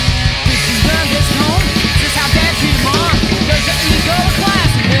inside. Did you learn this home? Just how bad you are. Does your ego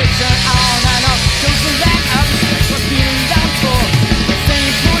class and picture all night long? Don't you lack of respect for feeling down for.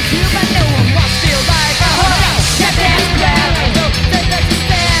 Saying for you, but no one wants to feel like Captain Ass Grab, so take that to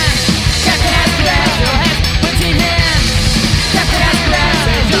stand. Captain Ass Grab, you'll have 14 hands. Captain Ass Grab,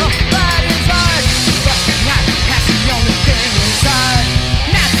 says your body inside. Does not have the only thing inside.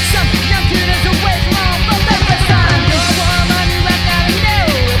 Now some young kid is away from home for the first time. You're a woman, you have gotta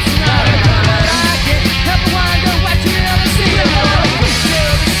know it's not a good I can't help but wonder what you ever see.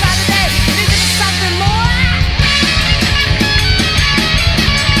 You're beside today, is it something more?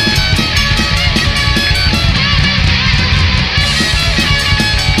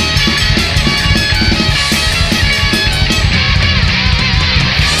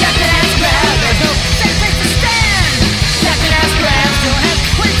 Captain Ass Grab, there's no safe place to stand. Captain Ass Grab still has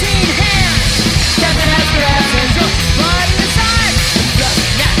 14 hands. Captain Ass Grab says your body inside. Does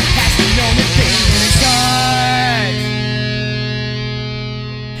not have the only thing inside.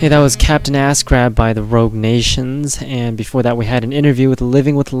 Hey, that was Captain Ass Grab by the Rogue Nations, and before that we had an interview with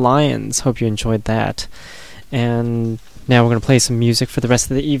Living with Lions. Hope you enjoyed that. And now we're going to play some music for the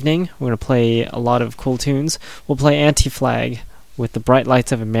rest of the evening. We're going to play a lot of cool tunes. We'll play Anti-Flag with the Bright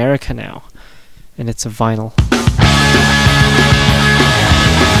Lights of America now, and it's a vinyl.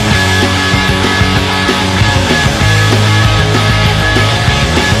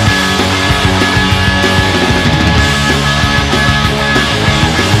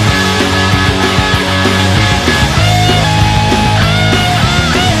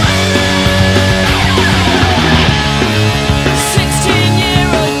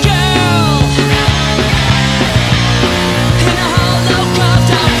 In a hollow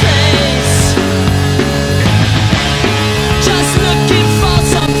carved out place,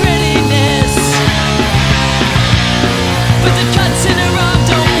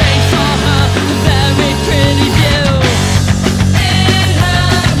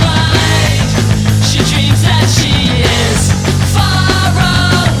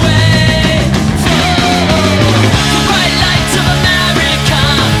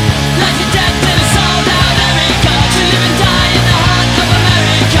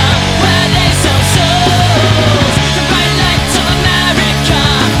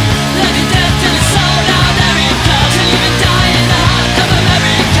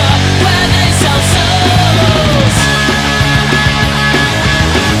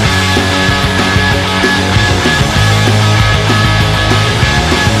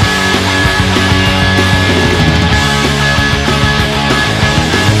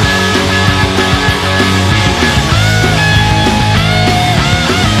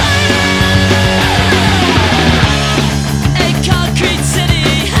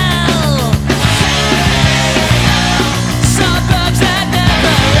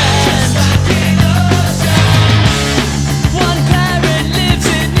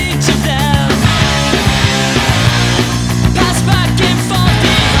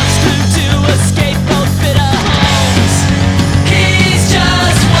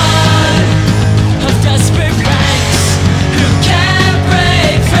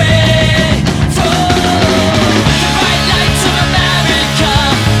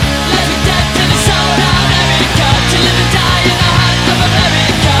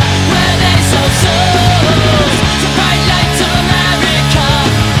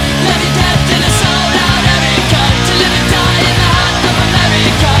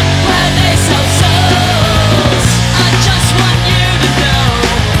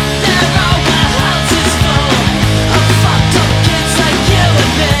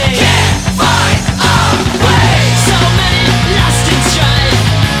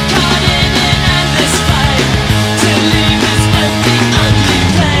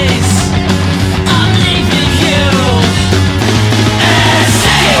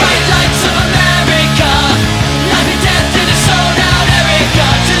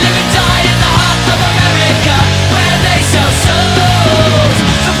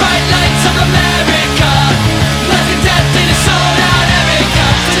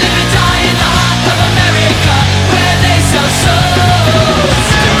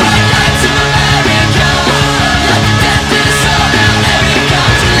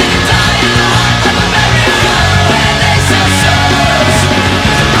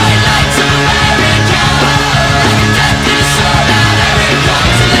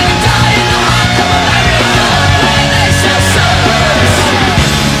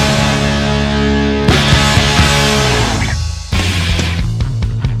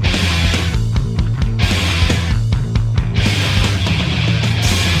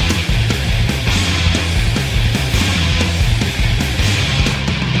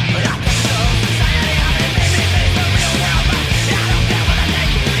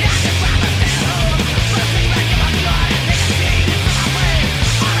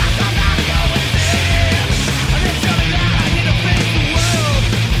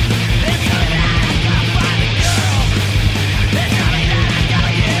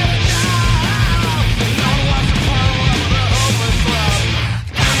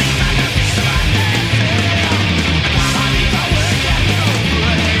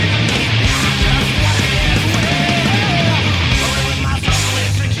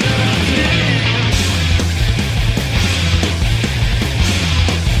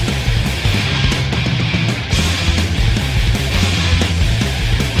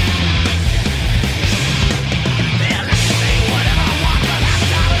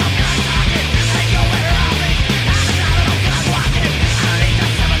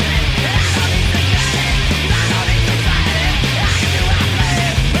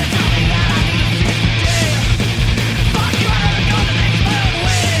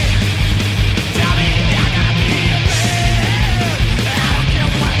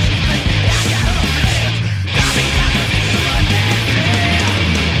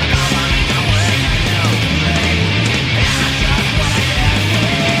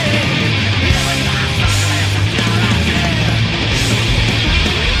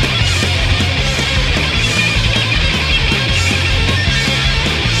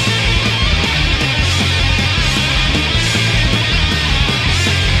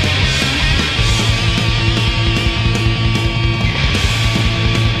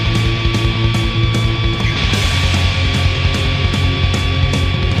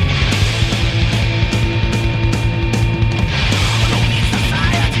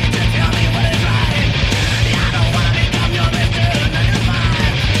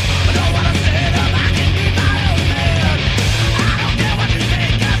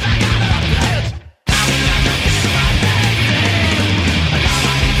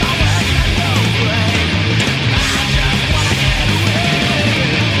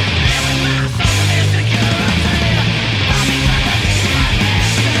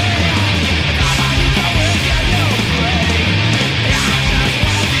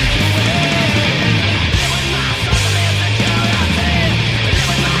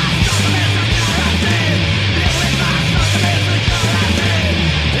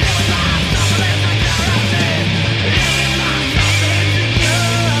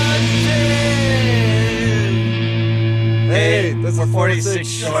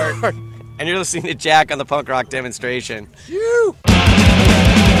 short. And you're listening to Jack on the punk rock demonstration.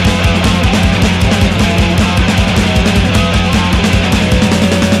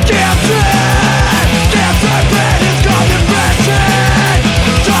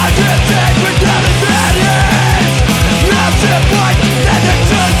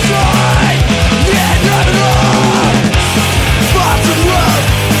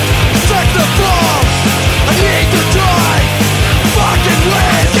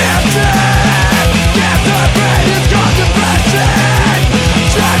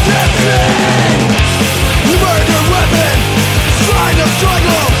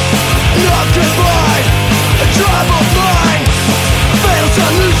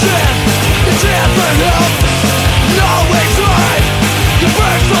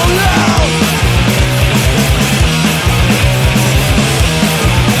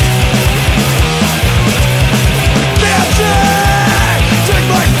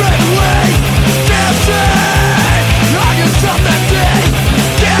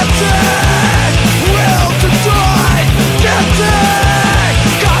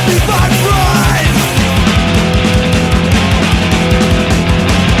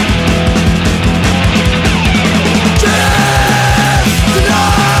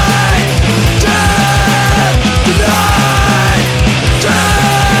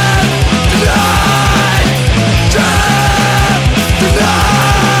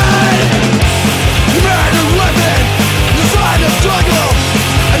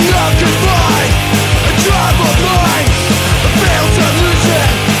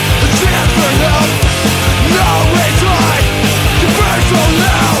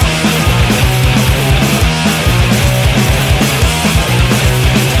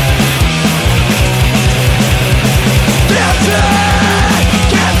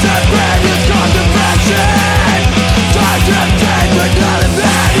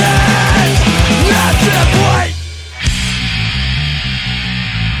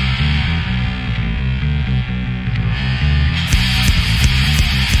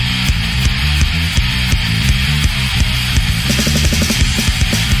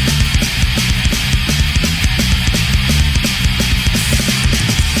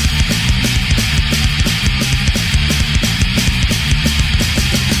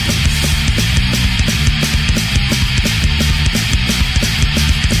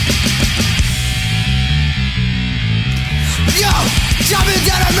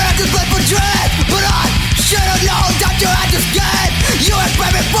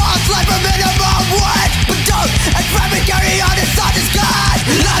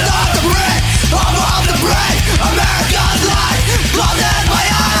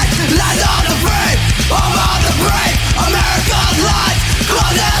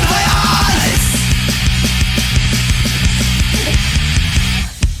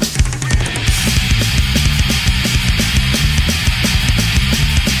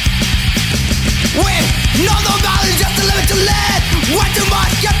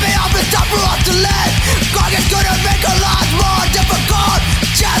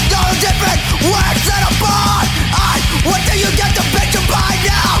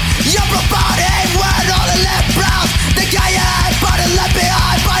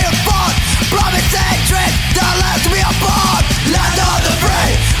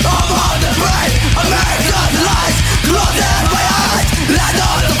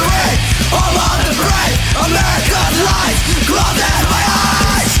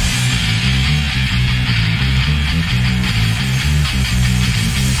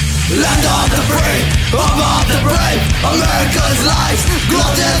 Land of the free, home of the brave, America's lives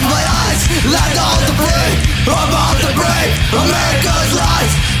glowed in my eyes. Land of the free, home of the brave, America's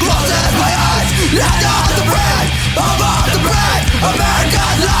lives glowed in my eyes. Land of the free, home of the brave,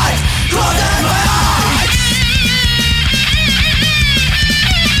 America's lives glowed in my eyes.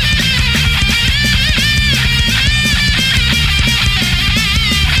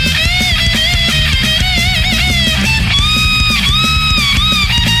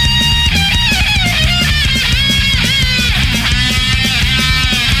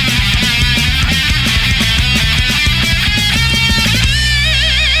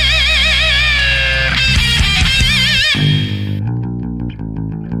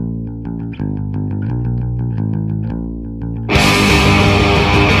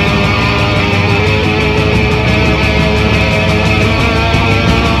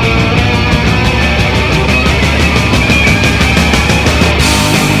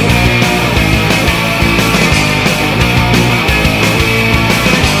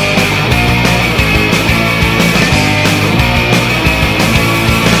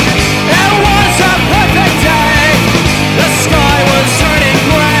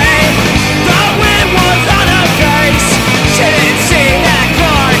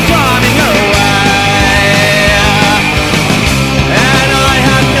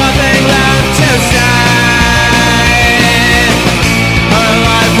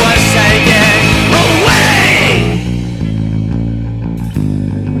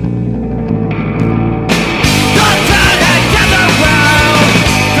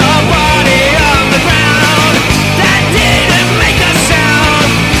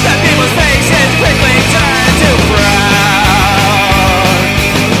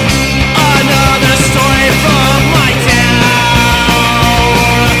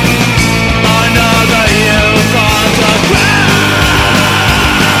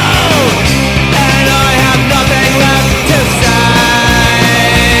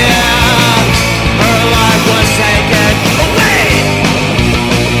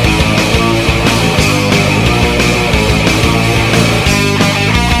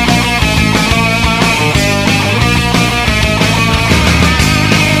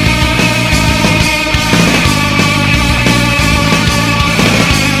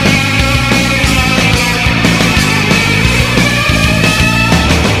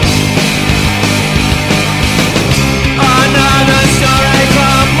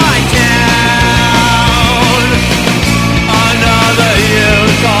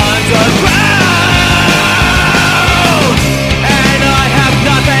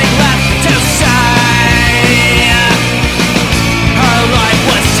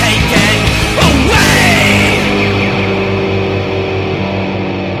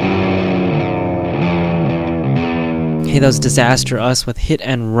 that was Disaster Us with Hit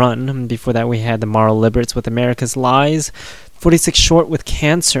and Run. And before that, we had the Marl Liberts with America's Lies, 46 Short with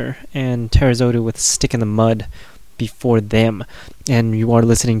Cancer, and Terrazodu with Stick in the Mud before them. And you are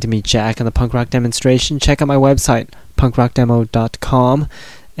listening to me, Jack, on the Punk Rock Demonstration. Check out my website, punkrockdemo.com,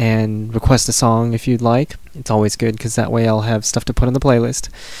 and request a song if you'd like. It's always good because that way I'll have stuff to put on the playlist.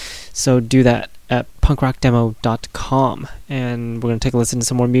 So do that at punkrockdemo.com. And we're going to take a listen to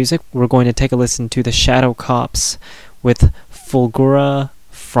some more music. We're going to take a listen to the Shadow Cops with Fulgura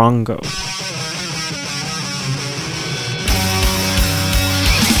Frango.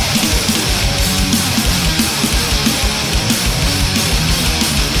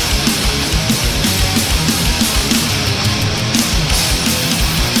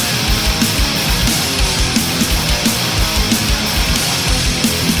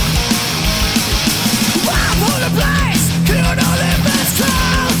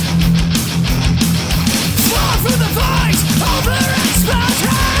 Through the void, over exposed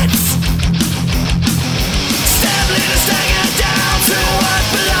heads.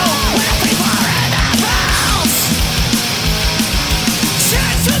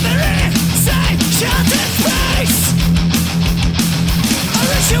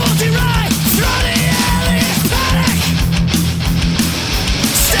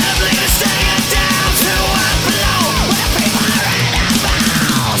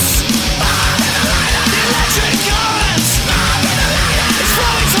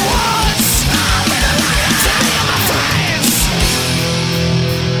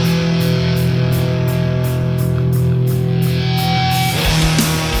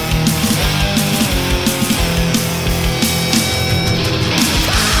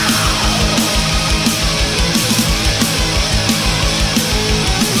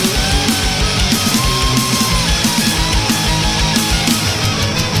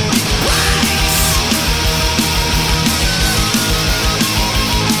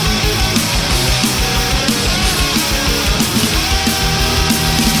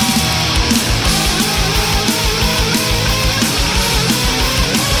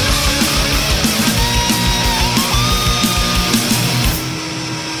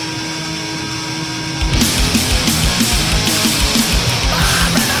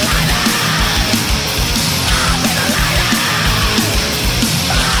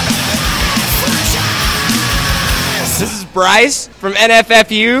 Bryce from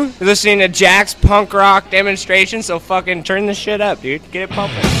NFFU. You're listening to Jack's Punk Rock Demonstration, so fucking turn this shit up, dude. Get it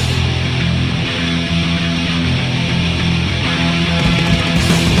pumping.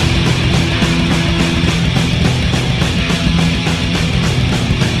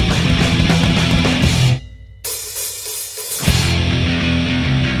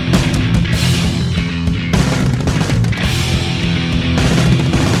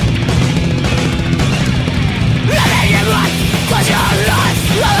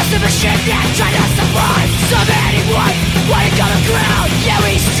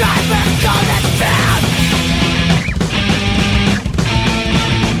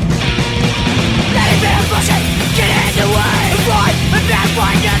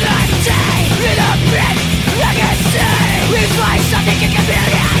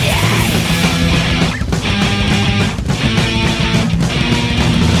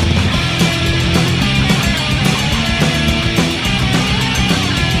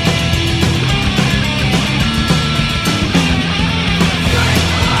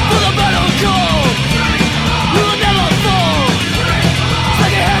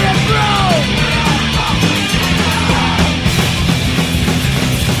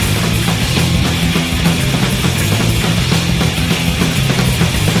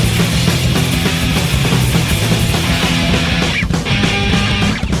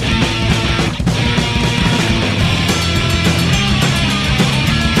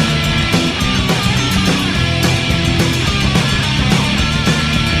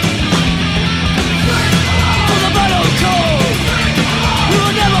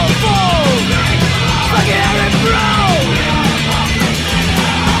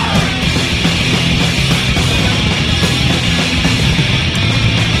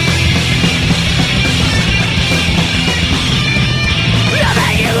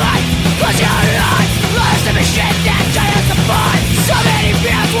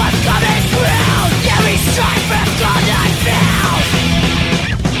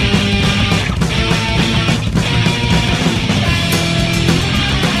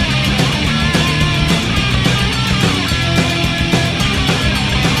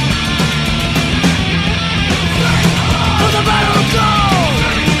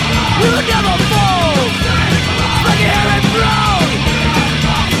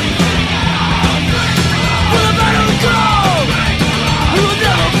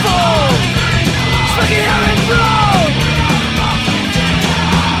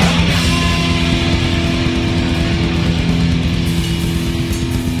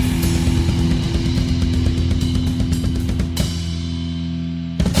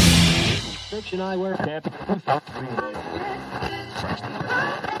 Rich and I were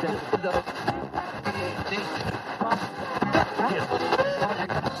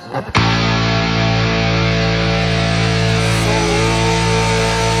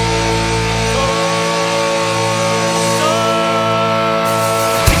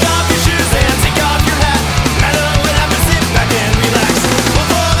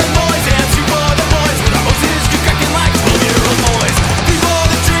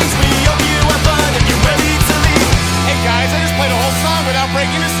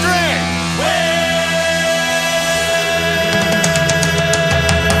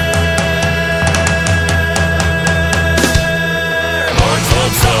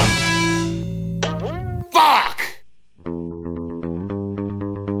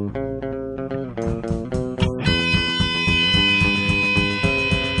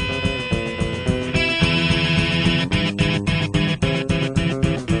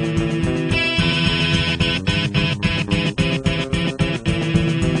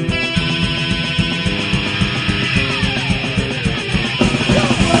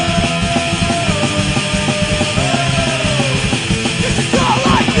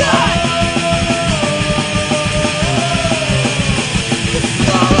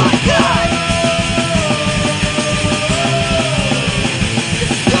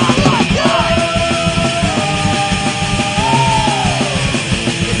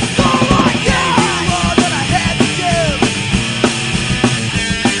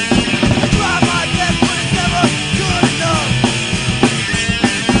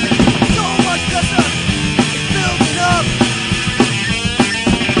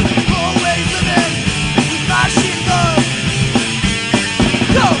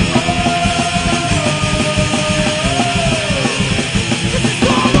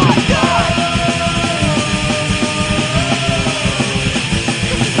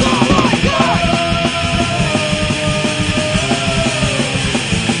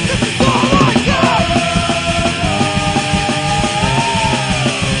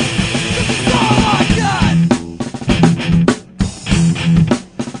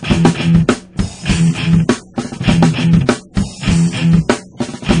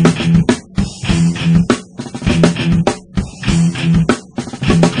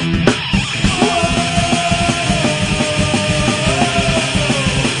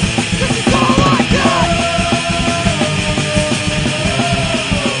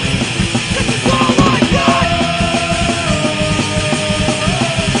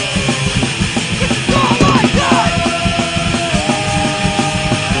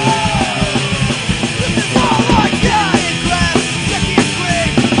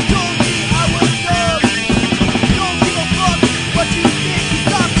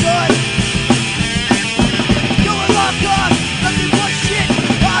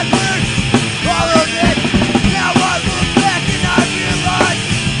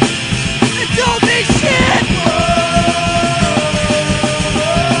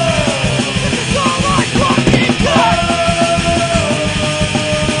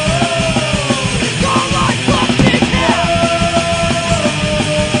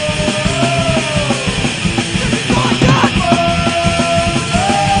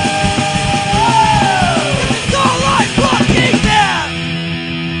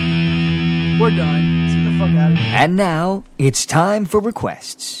And now, it's time for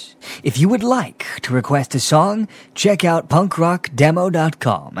requests. If you would like to request a song, check out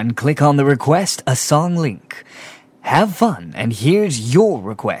punkrockdemo.com and click on the Request a Song link. Have fun, and here's your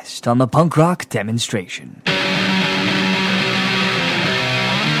request on the punk rock demonstration.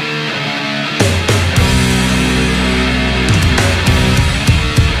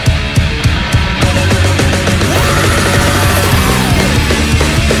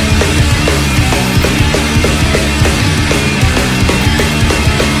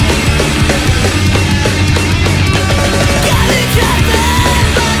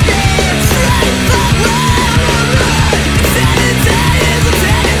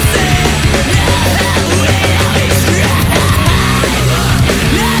 Away.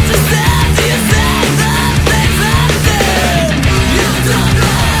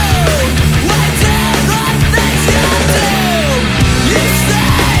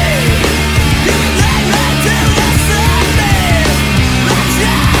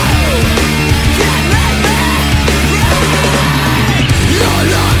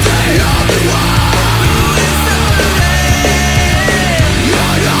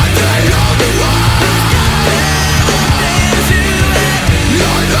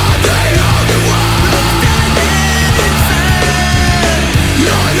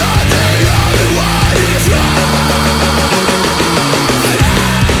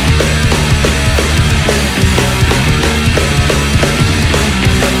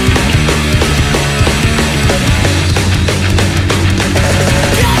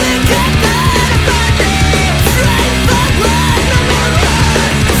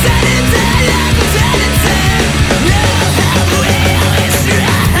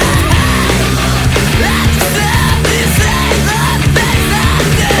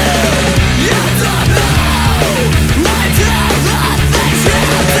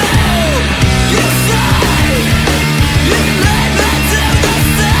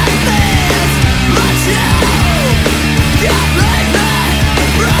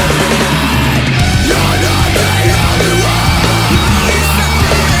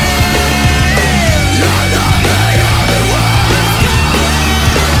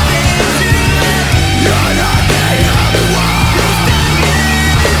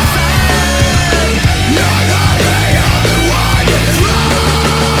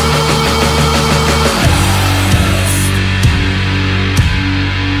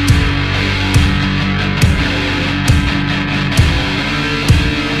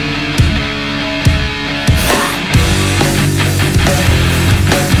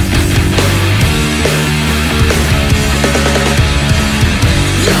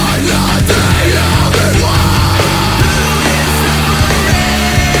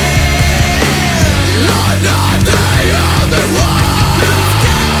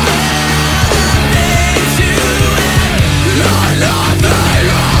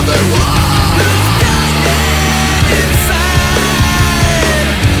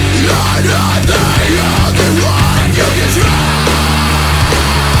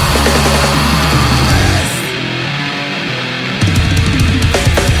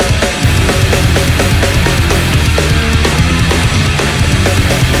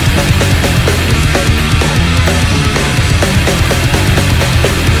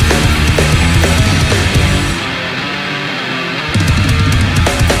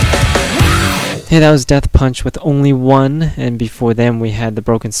 Hey, that was Death Punch with Only One, and before them we had the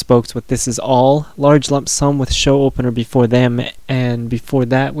Broken Spokes with This Is All, Large Lump Sum with Show Opener before them, and before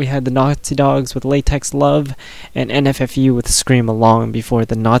that we had the Nazi Dogs with Latex Love, and NFFU with Scream Along before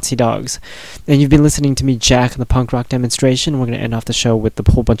the Nazi Dogs. And you've been listening to me, Jack, on the punk rock demonstration. We're going to end off the show with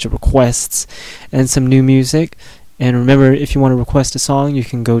a whole bunch of requests and some new music. And remember, if you want to request a song, you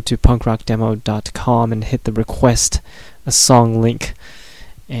can go to punkrockdemo.com and hit the request a song link,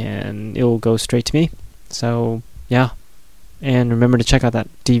 and it will go straight to me. So, yeah. And remember to check out that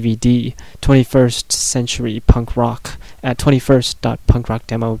DVD, 21st Century Punk Rock, at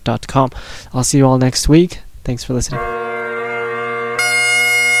 21st.punkrockdemo.com. I'll see you all next week. Thanks for listening.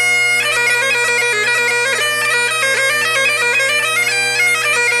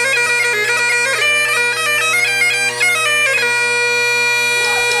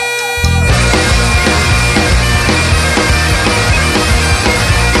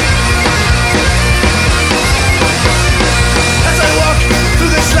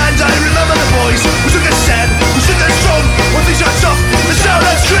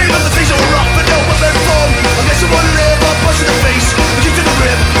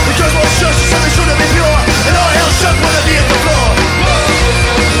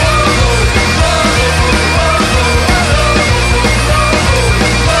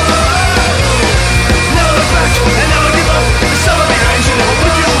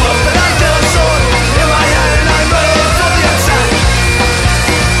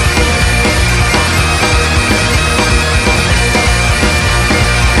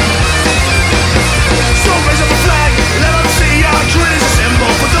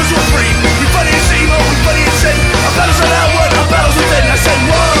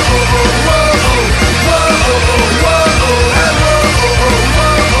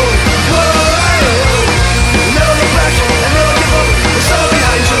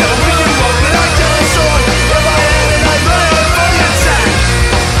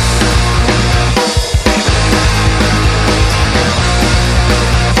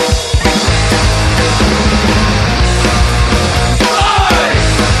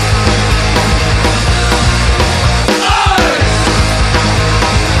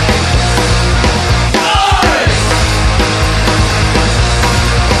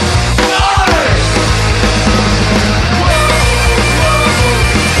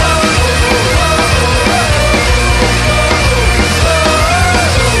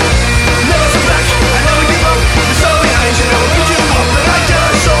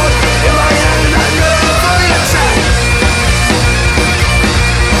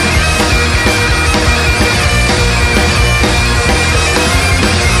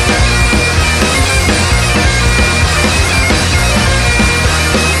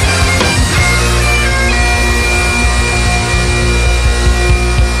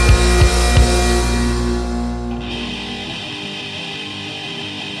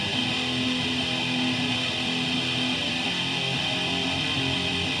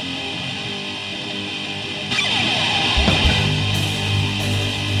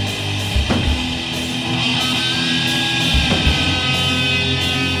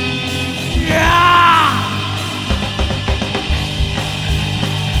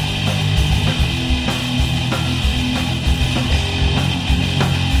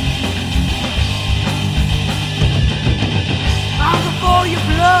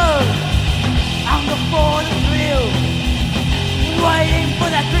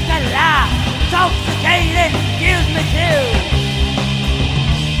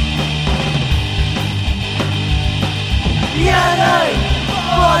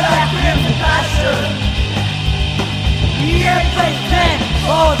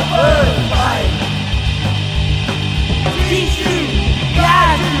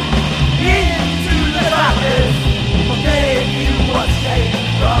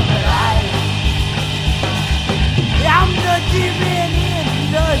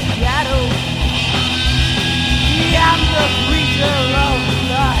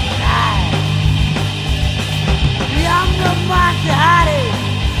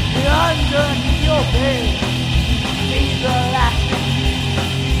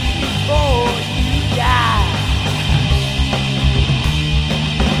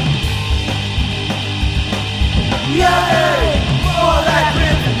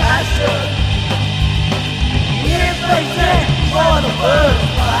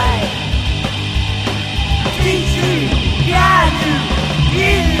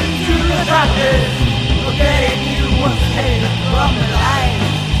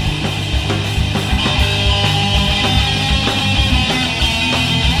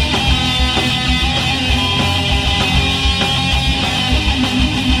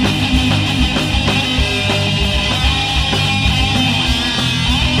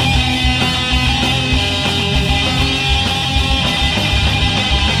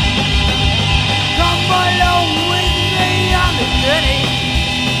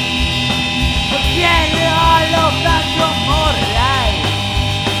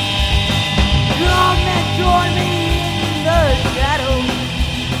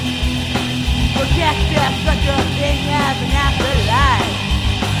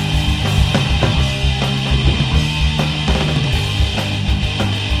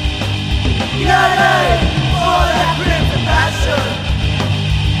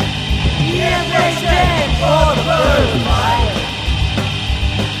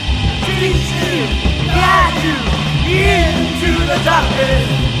 the darkness,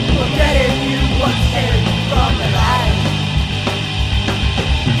 forgetting you once came from the light.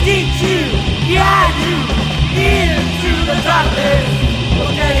 Teach you, guide you into the darkness,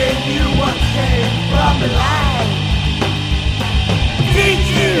 forgetting you once came from the light. Teach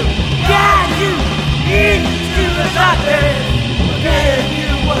you, guide you into the darkness, forgetting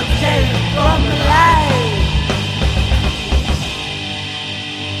you once came from the light.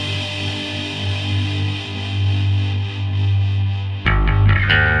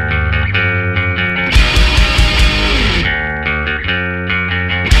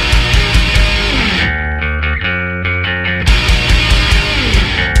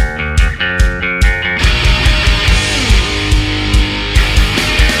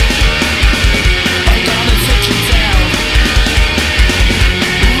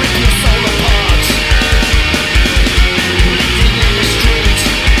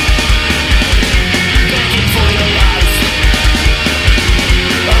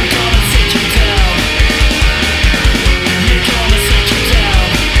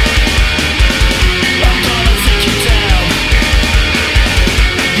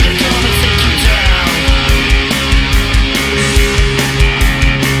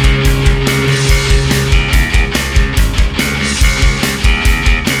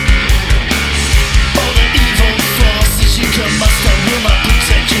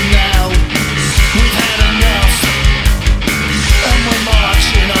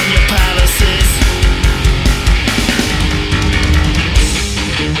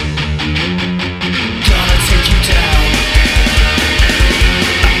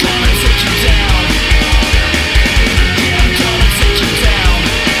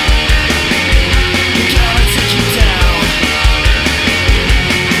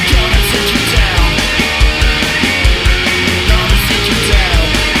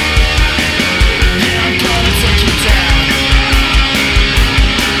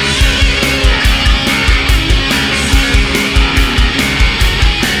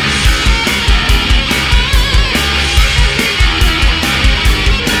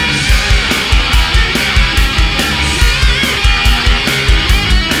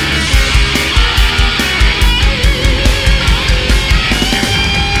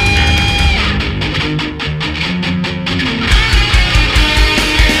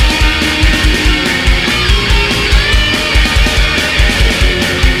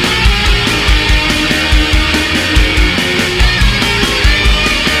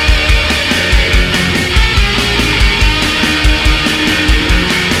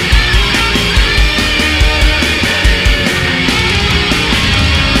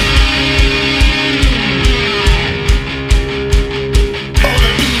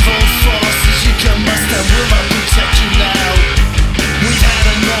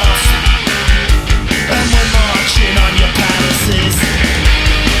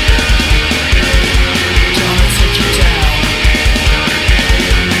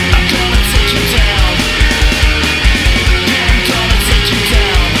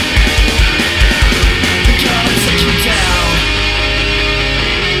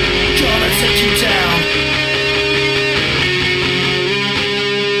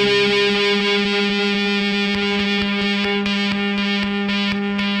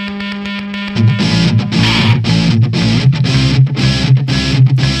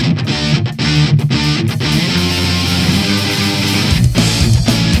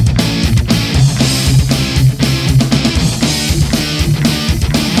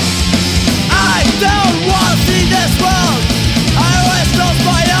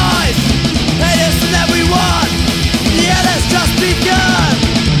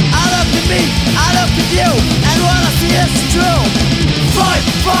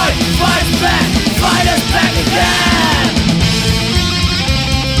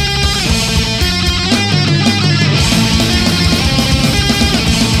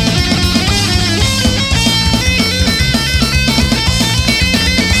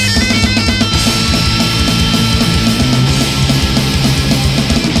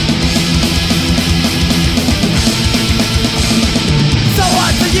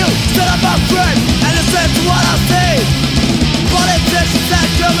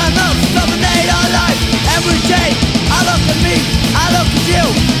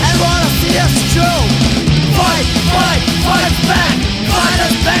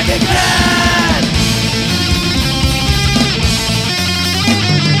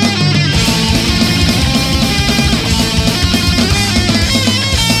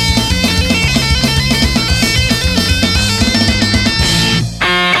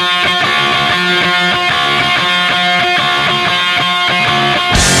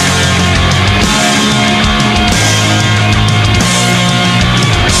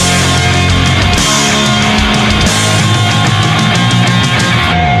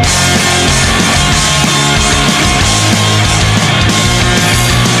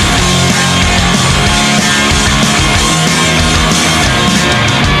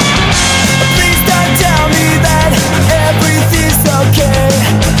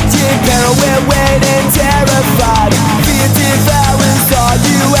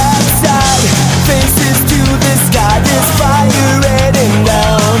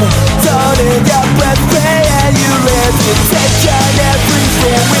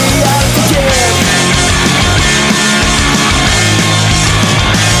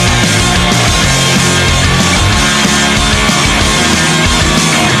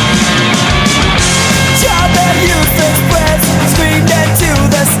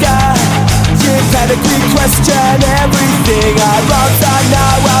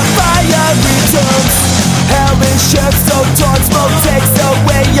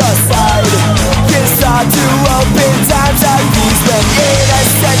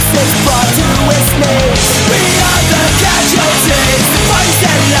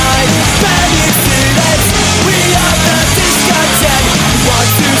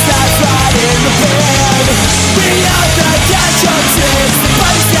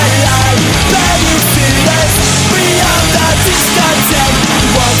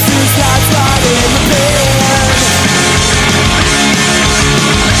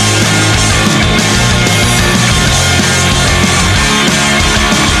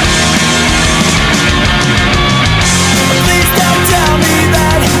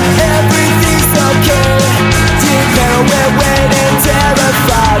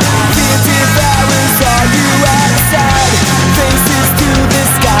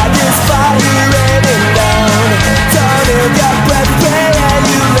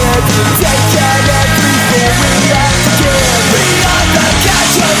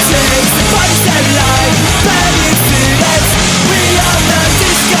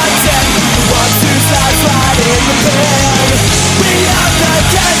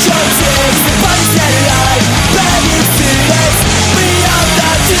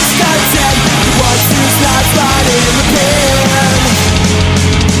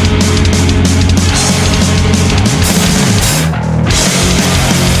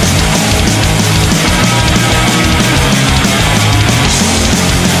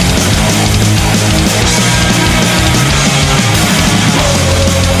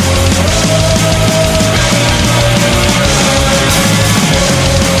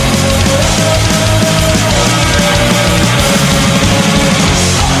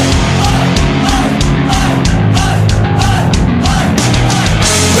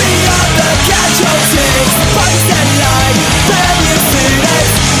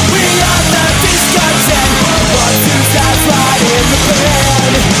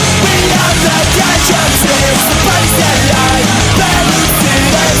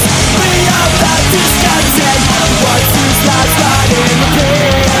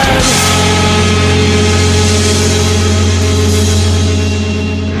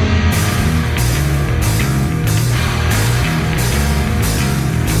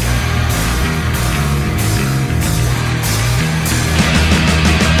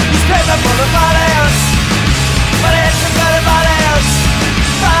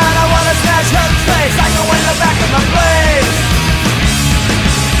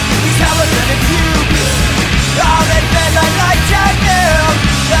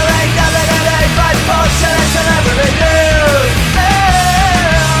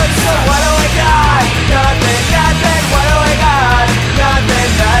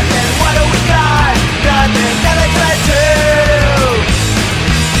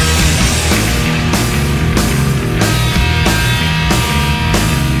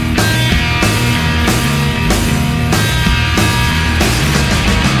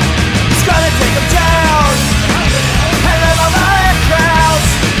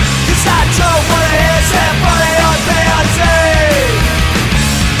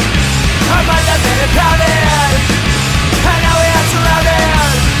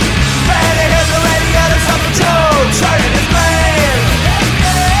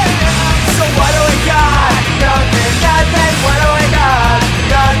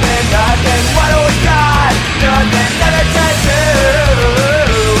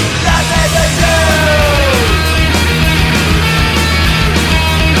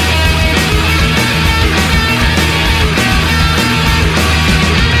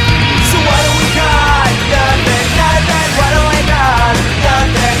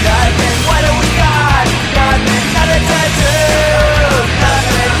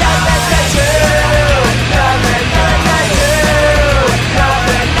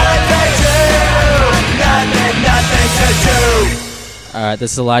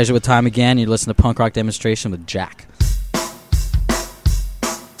 This is Elijah with Time Again. You listen to Punk Rock Demonstration with Jack.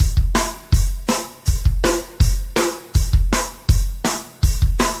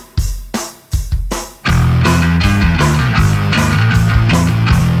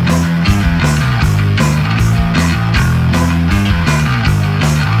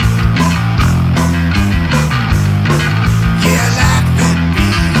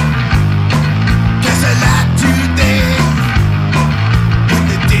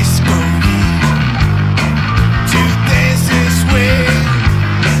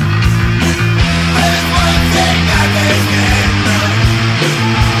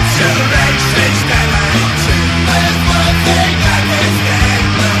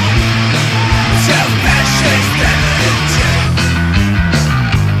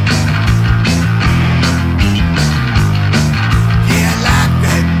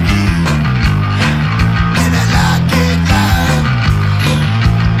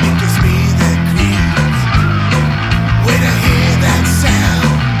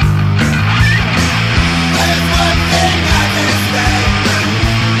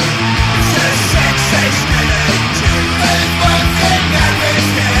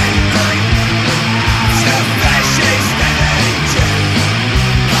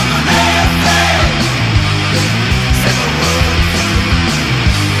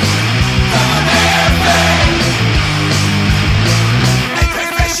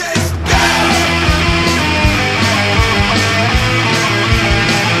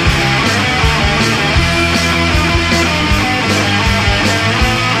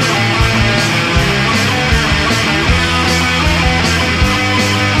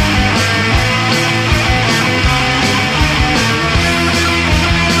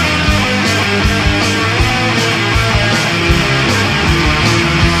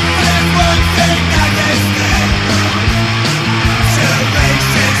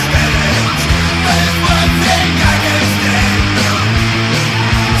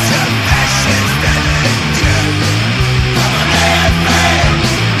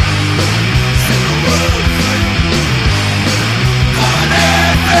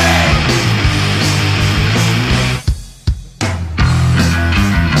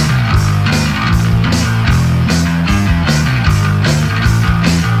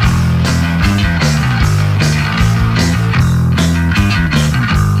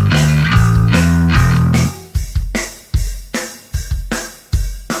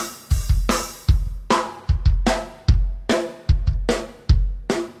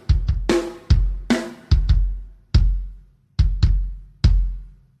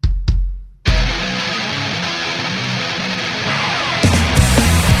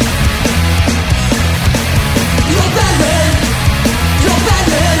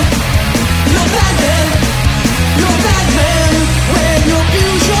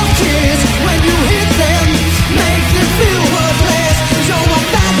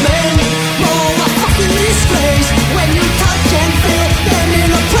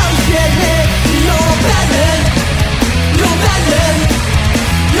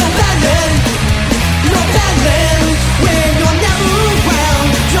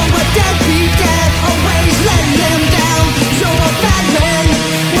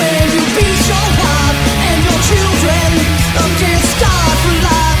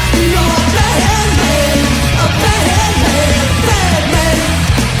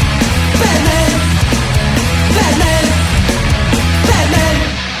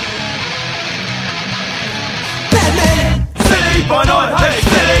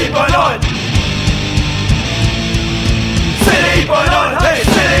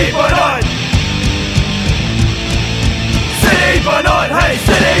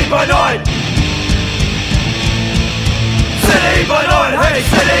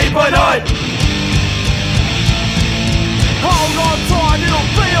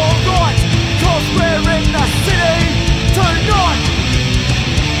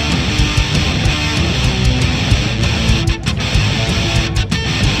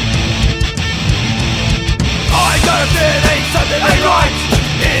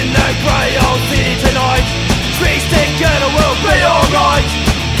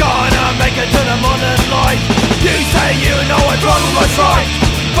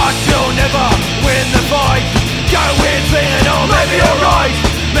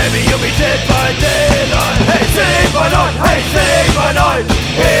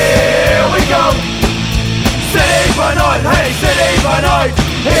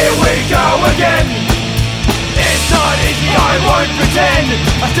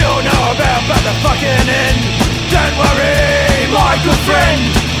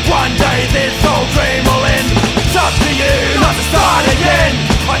 One day this whole dream will end. It's up to you not to start again.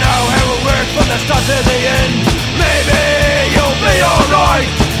 I know how it works from the start to the end. Maybe you'll be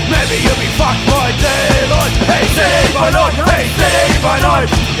alright. Maybe you'll be fucked by daylight. Hey city by night, hey city by night.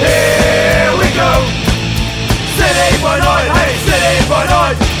 Here we go. City by night, hey city by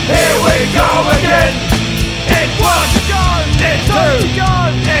night. Here we go again. It's 1, it's 2,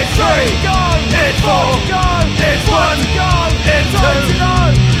 it's 3, it's 4, it's 1, it's 2.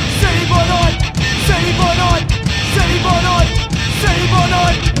 City by night, city by night, city by night, city by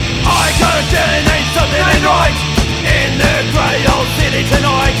night. I got a feeling ain't something ain't right in the grey old city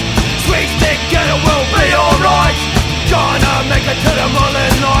tonight. Sweet stick and it will be alright. Gonna make it to the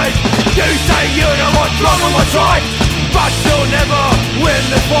morning light. You say you know what's wrong and what's right, but you'll never win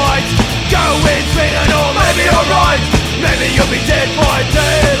the fight. Go insane and all may be alright. Maybe you'll be dead by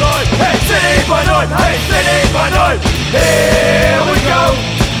daylight. Hey city by night, hey city by night. Here we go.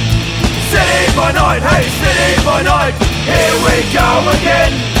 City by night, hey city by night. Here we go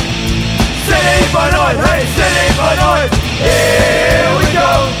again. City by night, hey city by night. Here we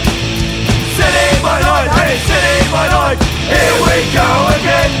go. City by night, hey city by night. Here we go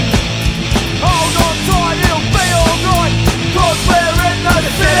again. Hold on tight, it'll be alright, 'cause we're in the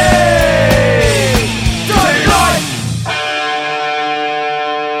city tonight.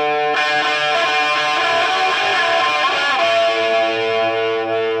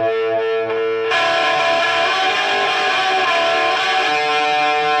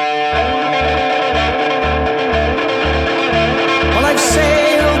 Well, I've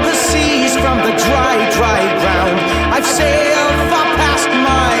sailed the seas from the dry, dry ground. I've sailed far past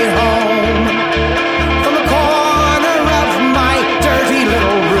my home. From the corner of my dirty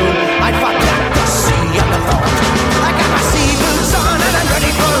little room, I fought back the sea on the phone. I got my sea boots on and I'm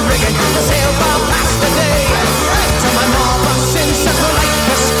ready for rigging to sail far past the day. To my mama since I was late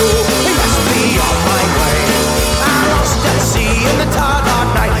for school, he must be on my way. I lost at sea in the dark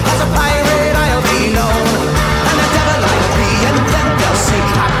night. As a pirate I'll be known, and the devil I'll be, and then they'll see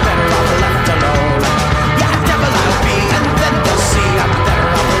I'm better off left alone. Yeah, devil I'll be, and then they'll see I'm better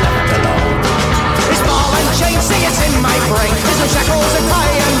off left alone. His ball and chain, see it's in my brain. There's no shackles that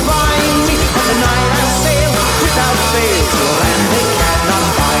tie and bind me. But tonight I'll sail without fail to land they cannot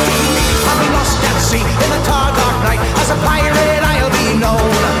find me. I'll be lost at sea in the dark night. As a pirate I'll be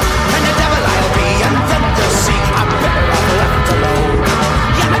known, and the devil I'll be, and then they'll see I'm better off left alone.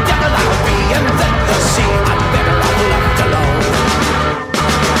 Yeah, the devil I'll be, and then they'll see I'm better off left alone.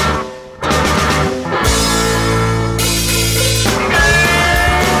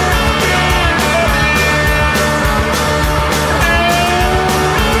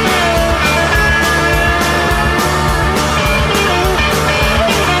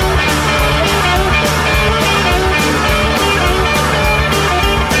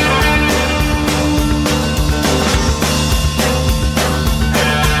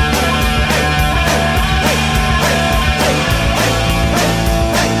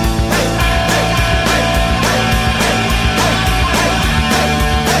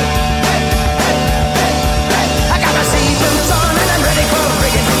 I got my sea boots on and I'm ready for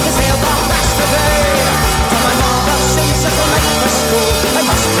rigging to sail far past the bay. To my mother since I was late for school, I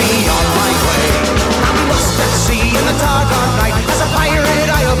must be on my way. I'll be lost at sea in the dark night. As a pirate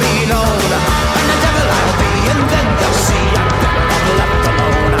I'll be known, and the devil I'll be, and then they'll see I'm better off left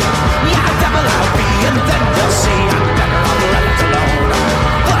alone. Yeah, devil I'll be, and then they'll see I'm better off left alone.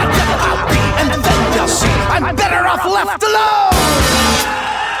 The devil I'll be, and then they'll see I'm better off left alone.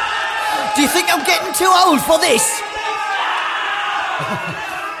 Do you think I'm getting too old for this?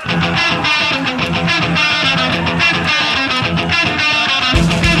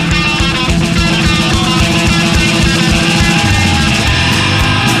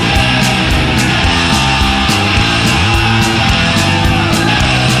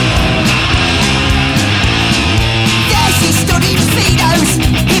 There she stood in speedos,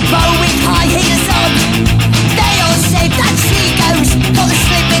 hippo with high heels on. They all said that she goes for the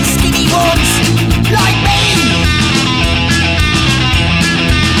slim and skinny ones, like me.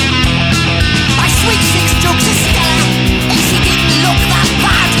 My sweet 6 jugs of Stella, and she didn't look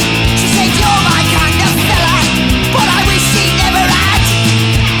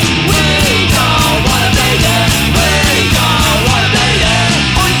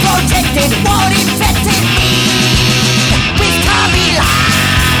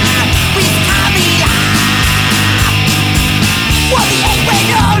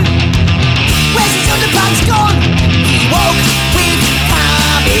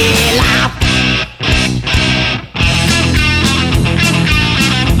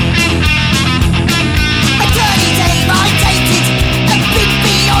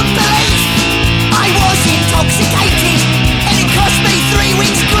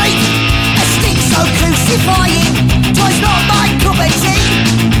defying, twice not my cup of tea.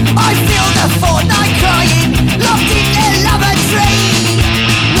 I feel the fortnight crying, locked in their lavatory.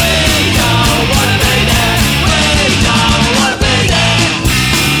 We don't wanna be there, we don't wanna be there.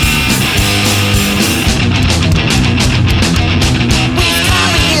 With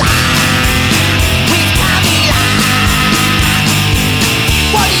Camila, with Camila.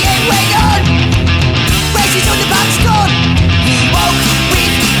 What do you wait on? Where's his underpants gone? He woke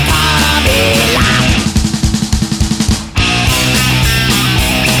with Camila.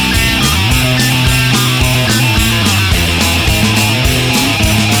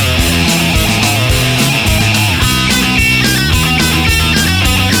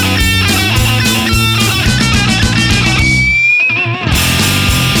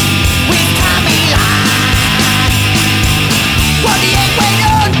 With Camila. What do you wait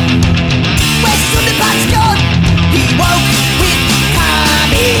on? Where's his underpants gone? He woke with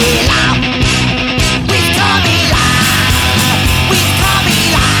Camila. With Camila. With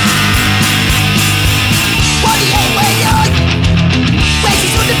Camila. What do you wait on? Where's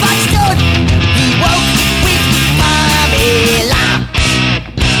his underpants gone? He woke with Camila.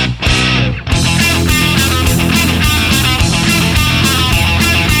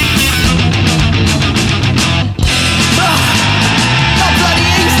 Not bloody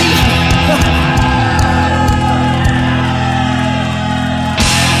easy.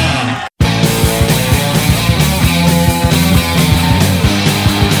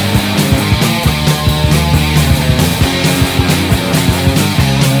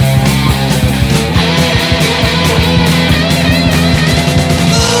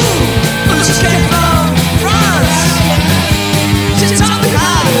 She came from France. She taught me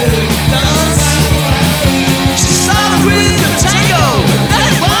how to dance. She started with the tango, then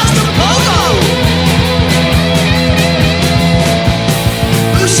it was the pogo.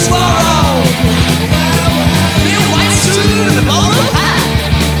 She wore on the white suit and the bowler hat.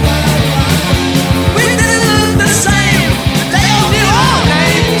 We didn't look the same, but they all knew our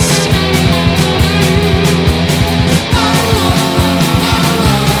names.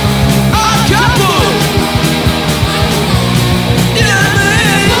 Our couple, you know what I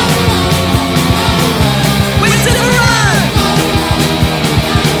mean? We took a run,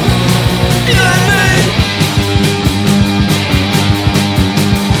 you know what I mean?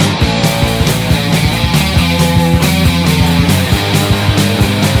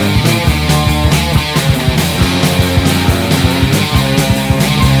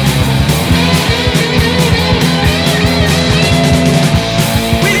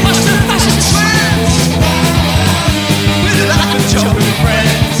 We must have fashion trends with a lot of chocolate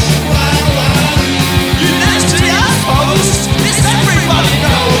friends. You nasty assholes, this everybody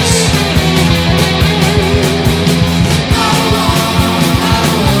knows.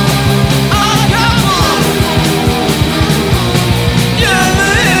 Our couple, you know what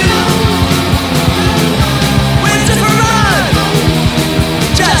I mean? We're different,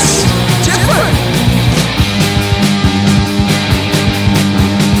 just different.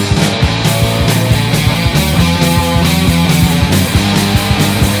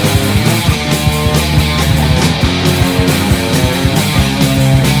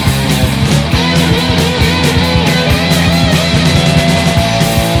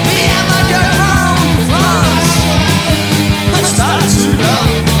 Me and my girl from France, I started to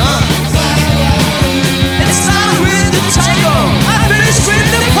dance. It started with the tango, I finished with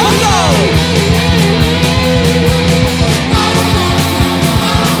the pogo.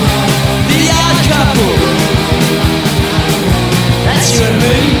 The odd couple, that's you and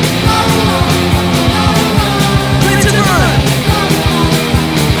me. We're different,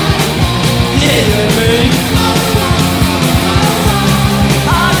 yeah, you and me.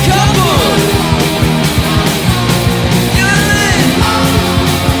 Our couple, you and me.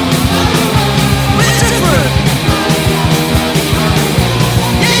 We're different,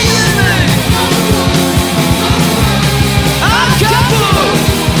 yeah, you and me. Our couple,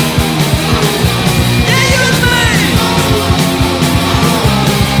 yeah, you and me.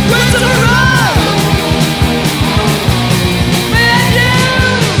 We're different, me and you.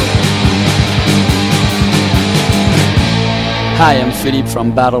 Hi, I'm Philippe from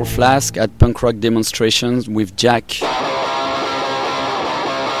Battle Flask at Punk Rock Demonstrations with Jack.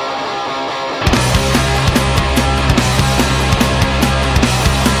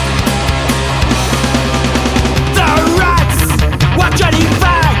 The rats, what can you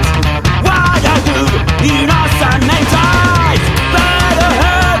fight? What I do, innocent and dies. Better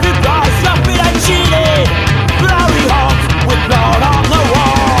have you guys, stupid and cheated. Bloody hearts with blood on the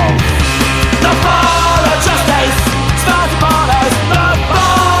walls. The fall of justice starts upon us. The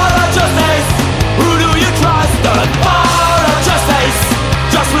fall of justice. Who do you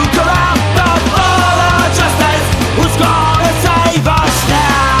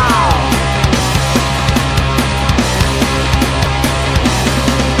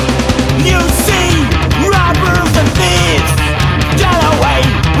You see robbers and thieves get away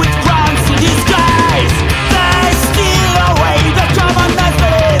with crimes in disguise. They steal away the common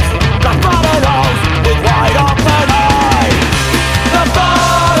necessities, the flooded halls with wide open eyes. The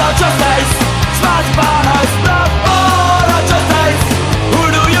fall of justice, smash banners. The fall of justice, who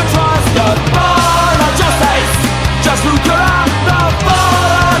do you trust? The fall of justice, just look around. The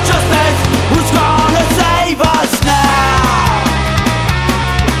fall of justice, who's gonna save us now?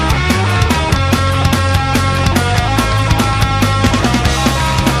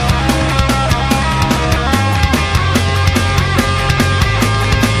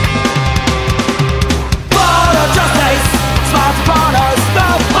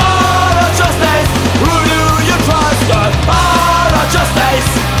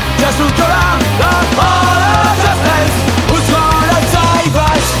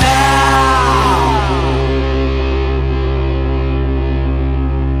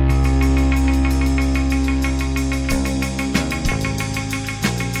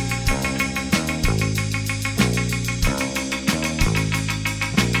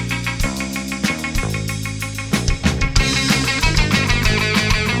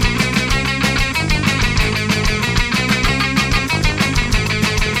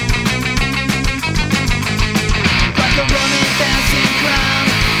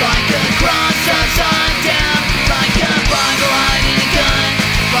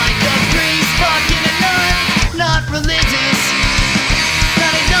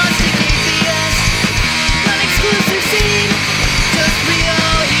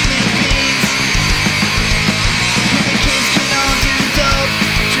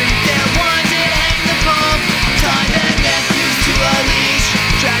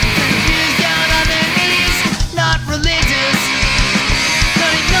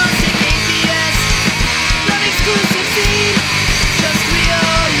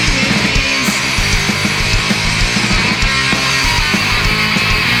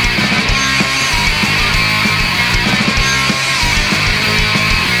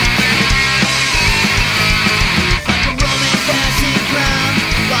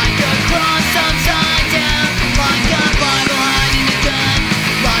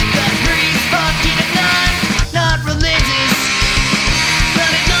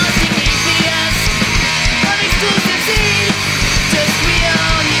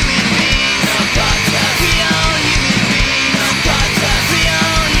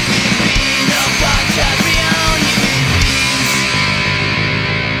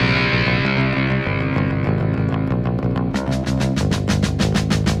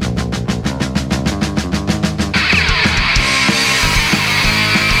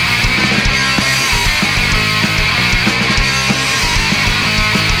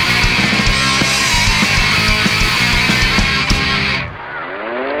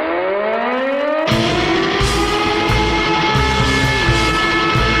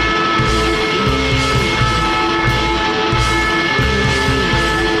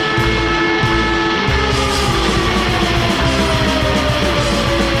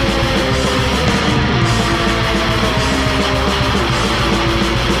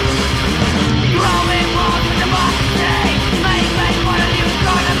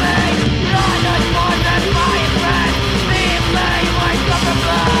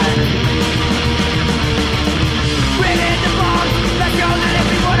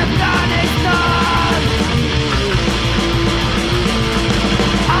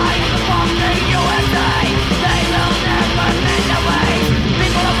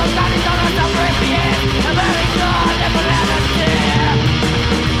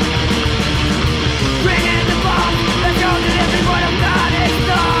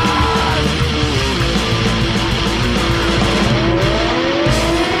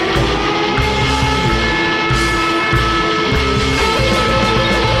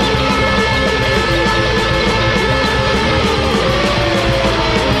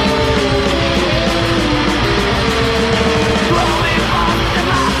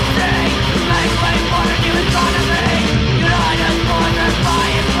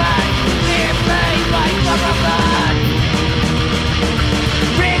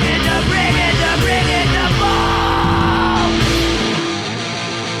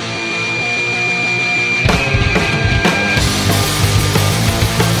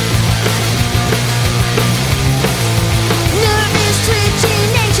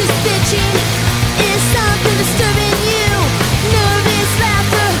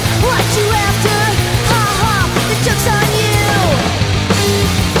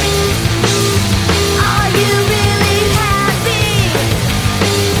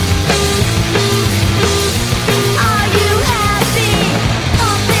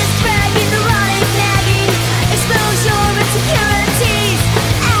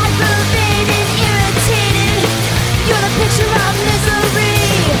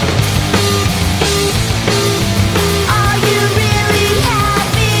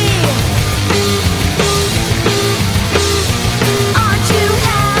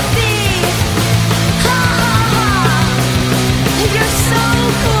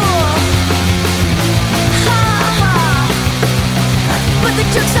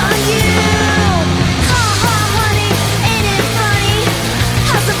 joke's on you. Ha ha, honey, ain't it funny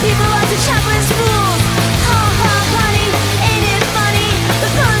how some people are such hapless fools? Ha ha, honey, ain't it funny?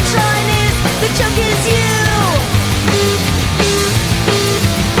 The punchline is the joke is you.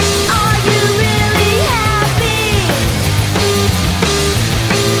 Are you really happy?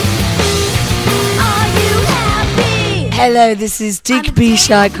 Are you happy? Hello, this is Dick B.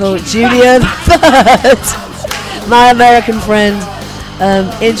 Shackle Jr. III, my American friend,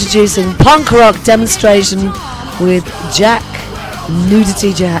 introducing punk rock demonstration with Jack,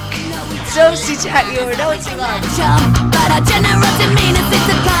 Nudity Jack. Saucy Jack, you're a naughty one. But our generous demeanor sits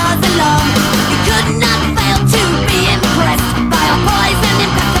applause alone. You could not fail to be impressed by our boy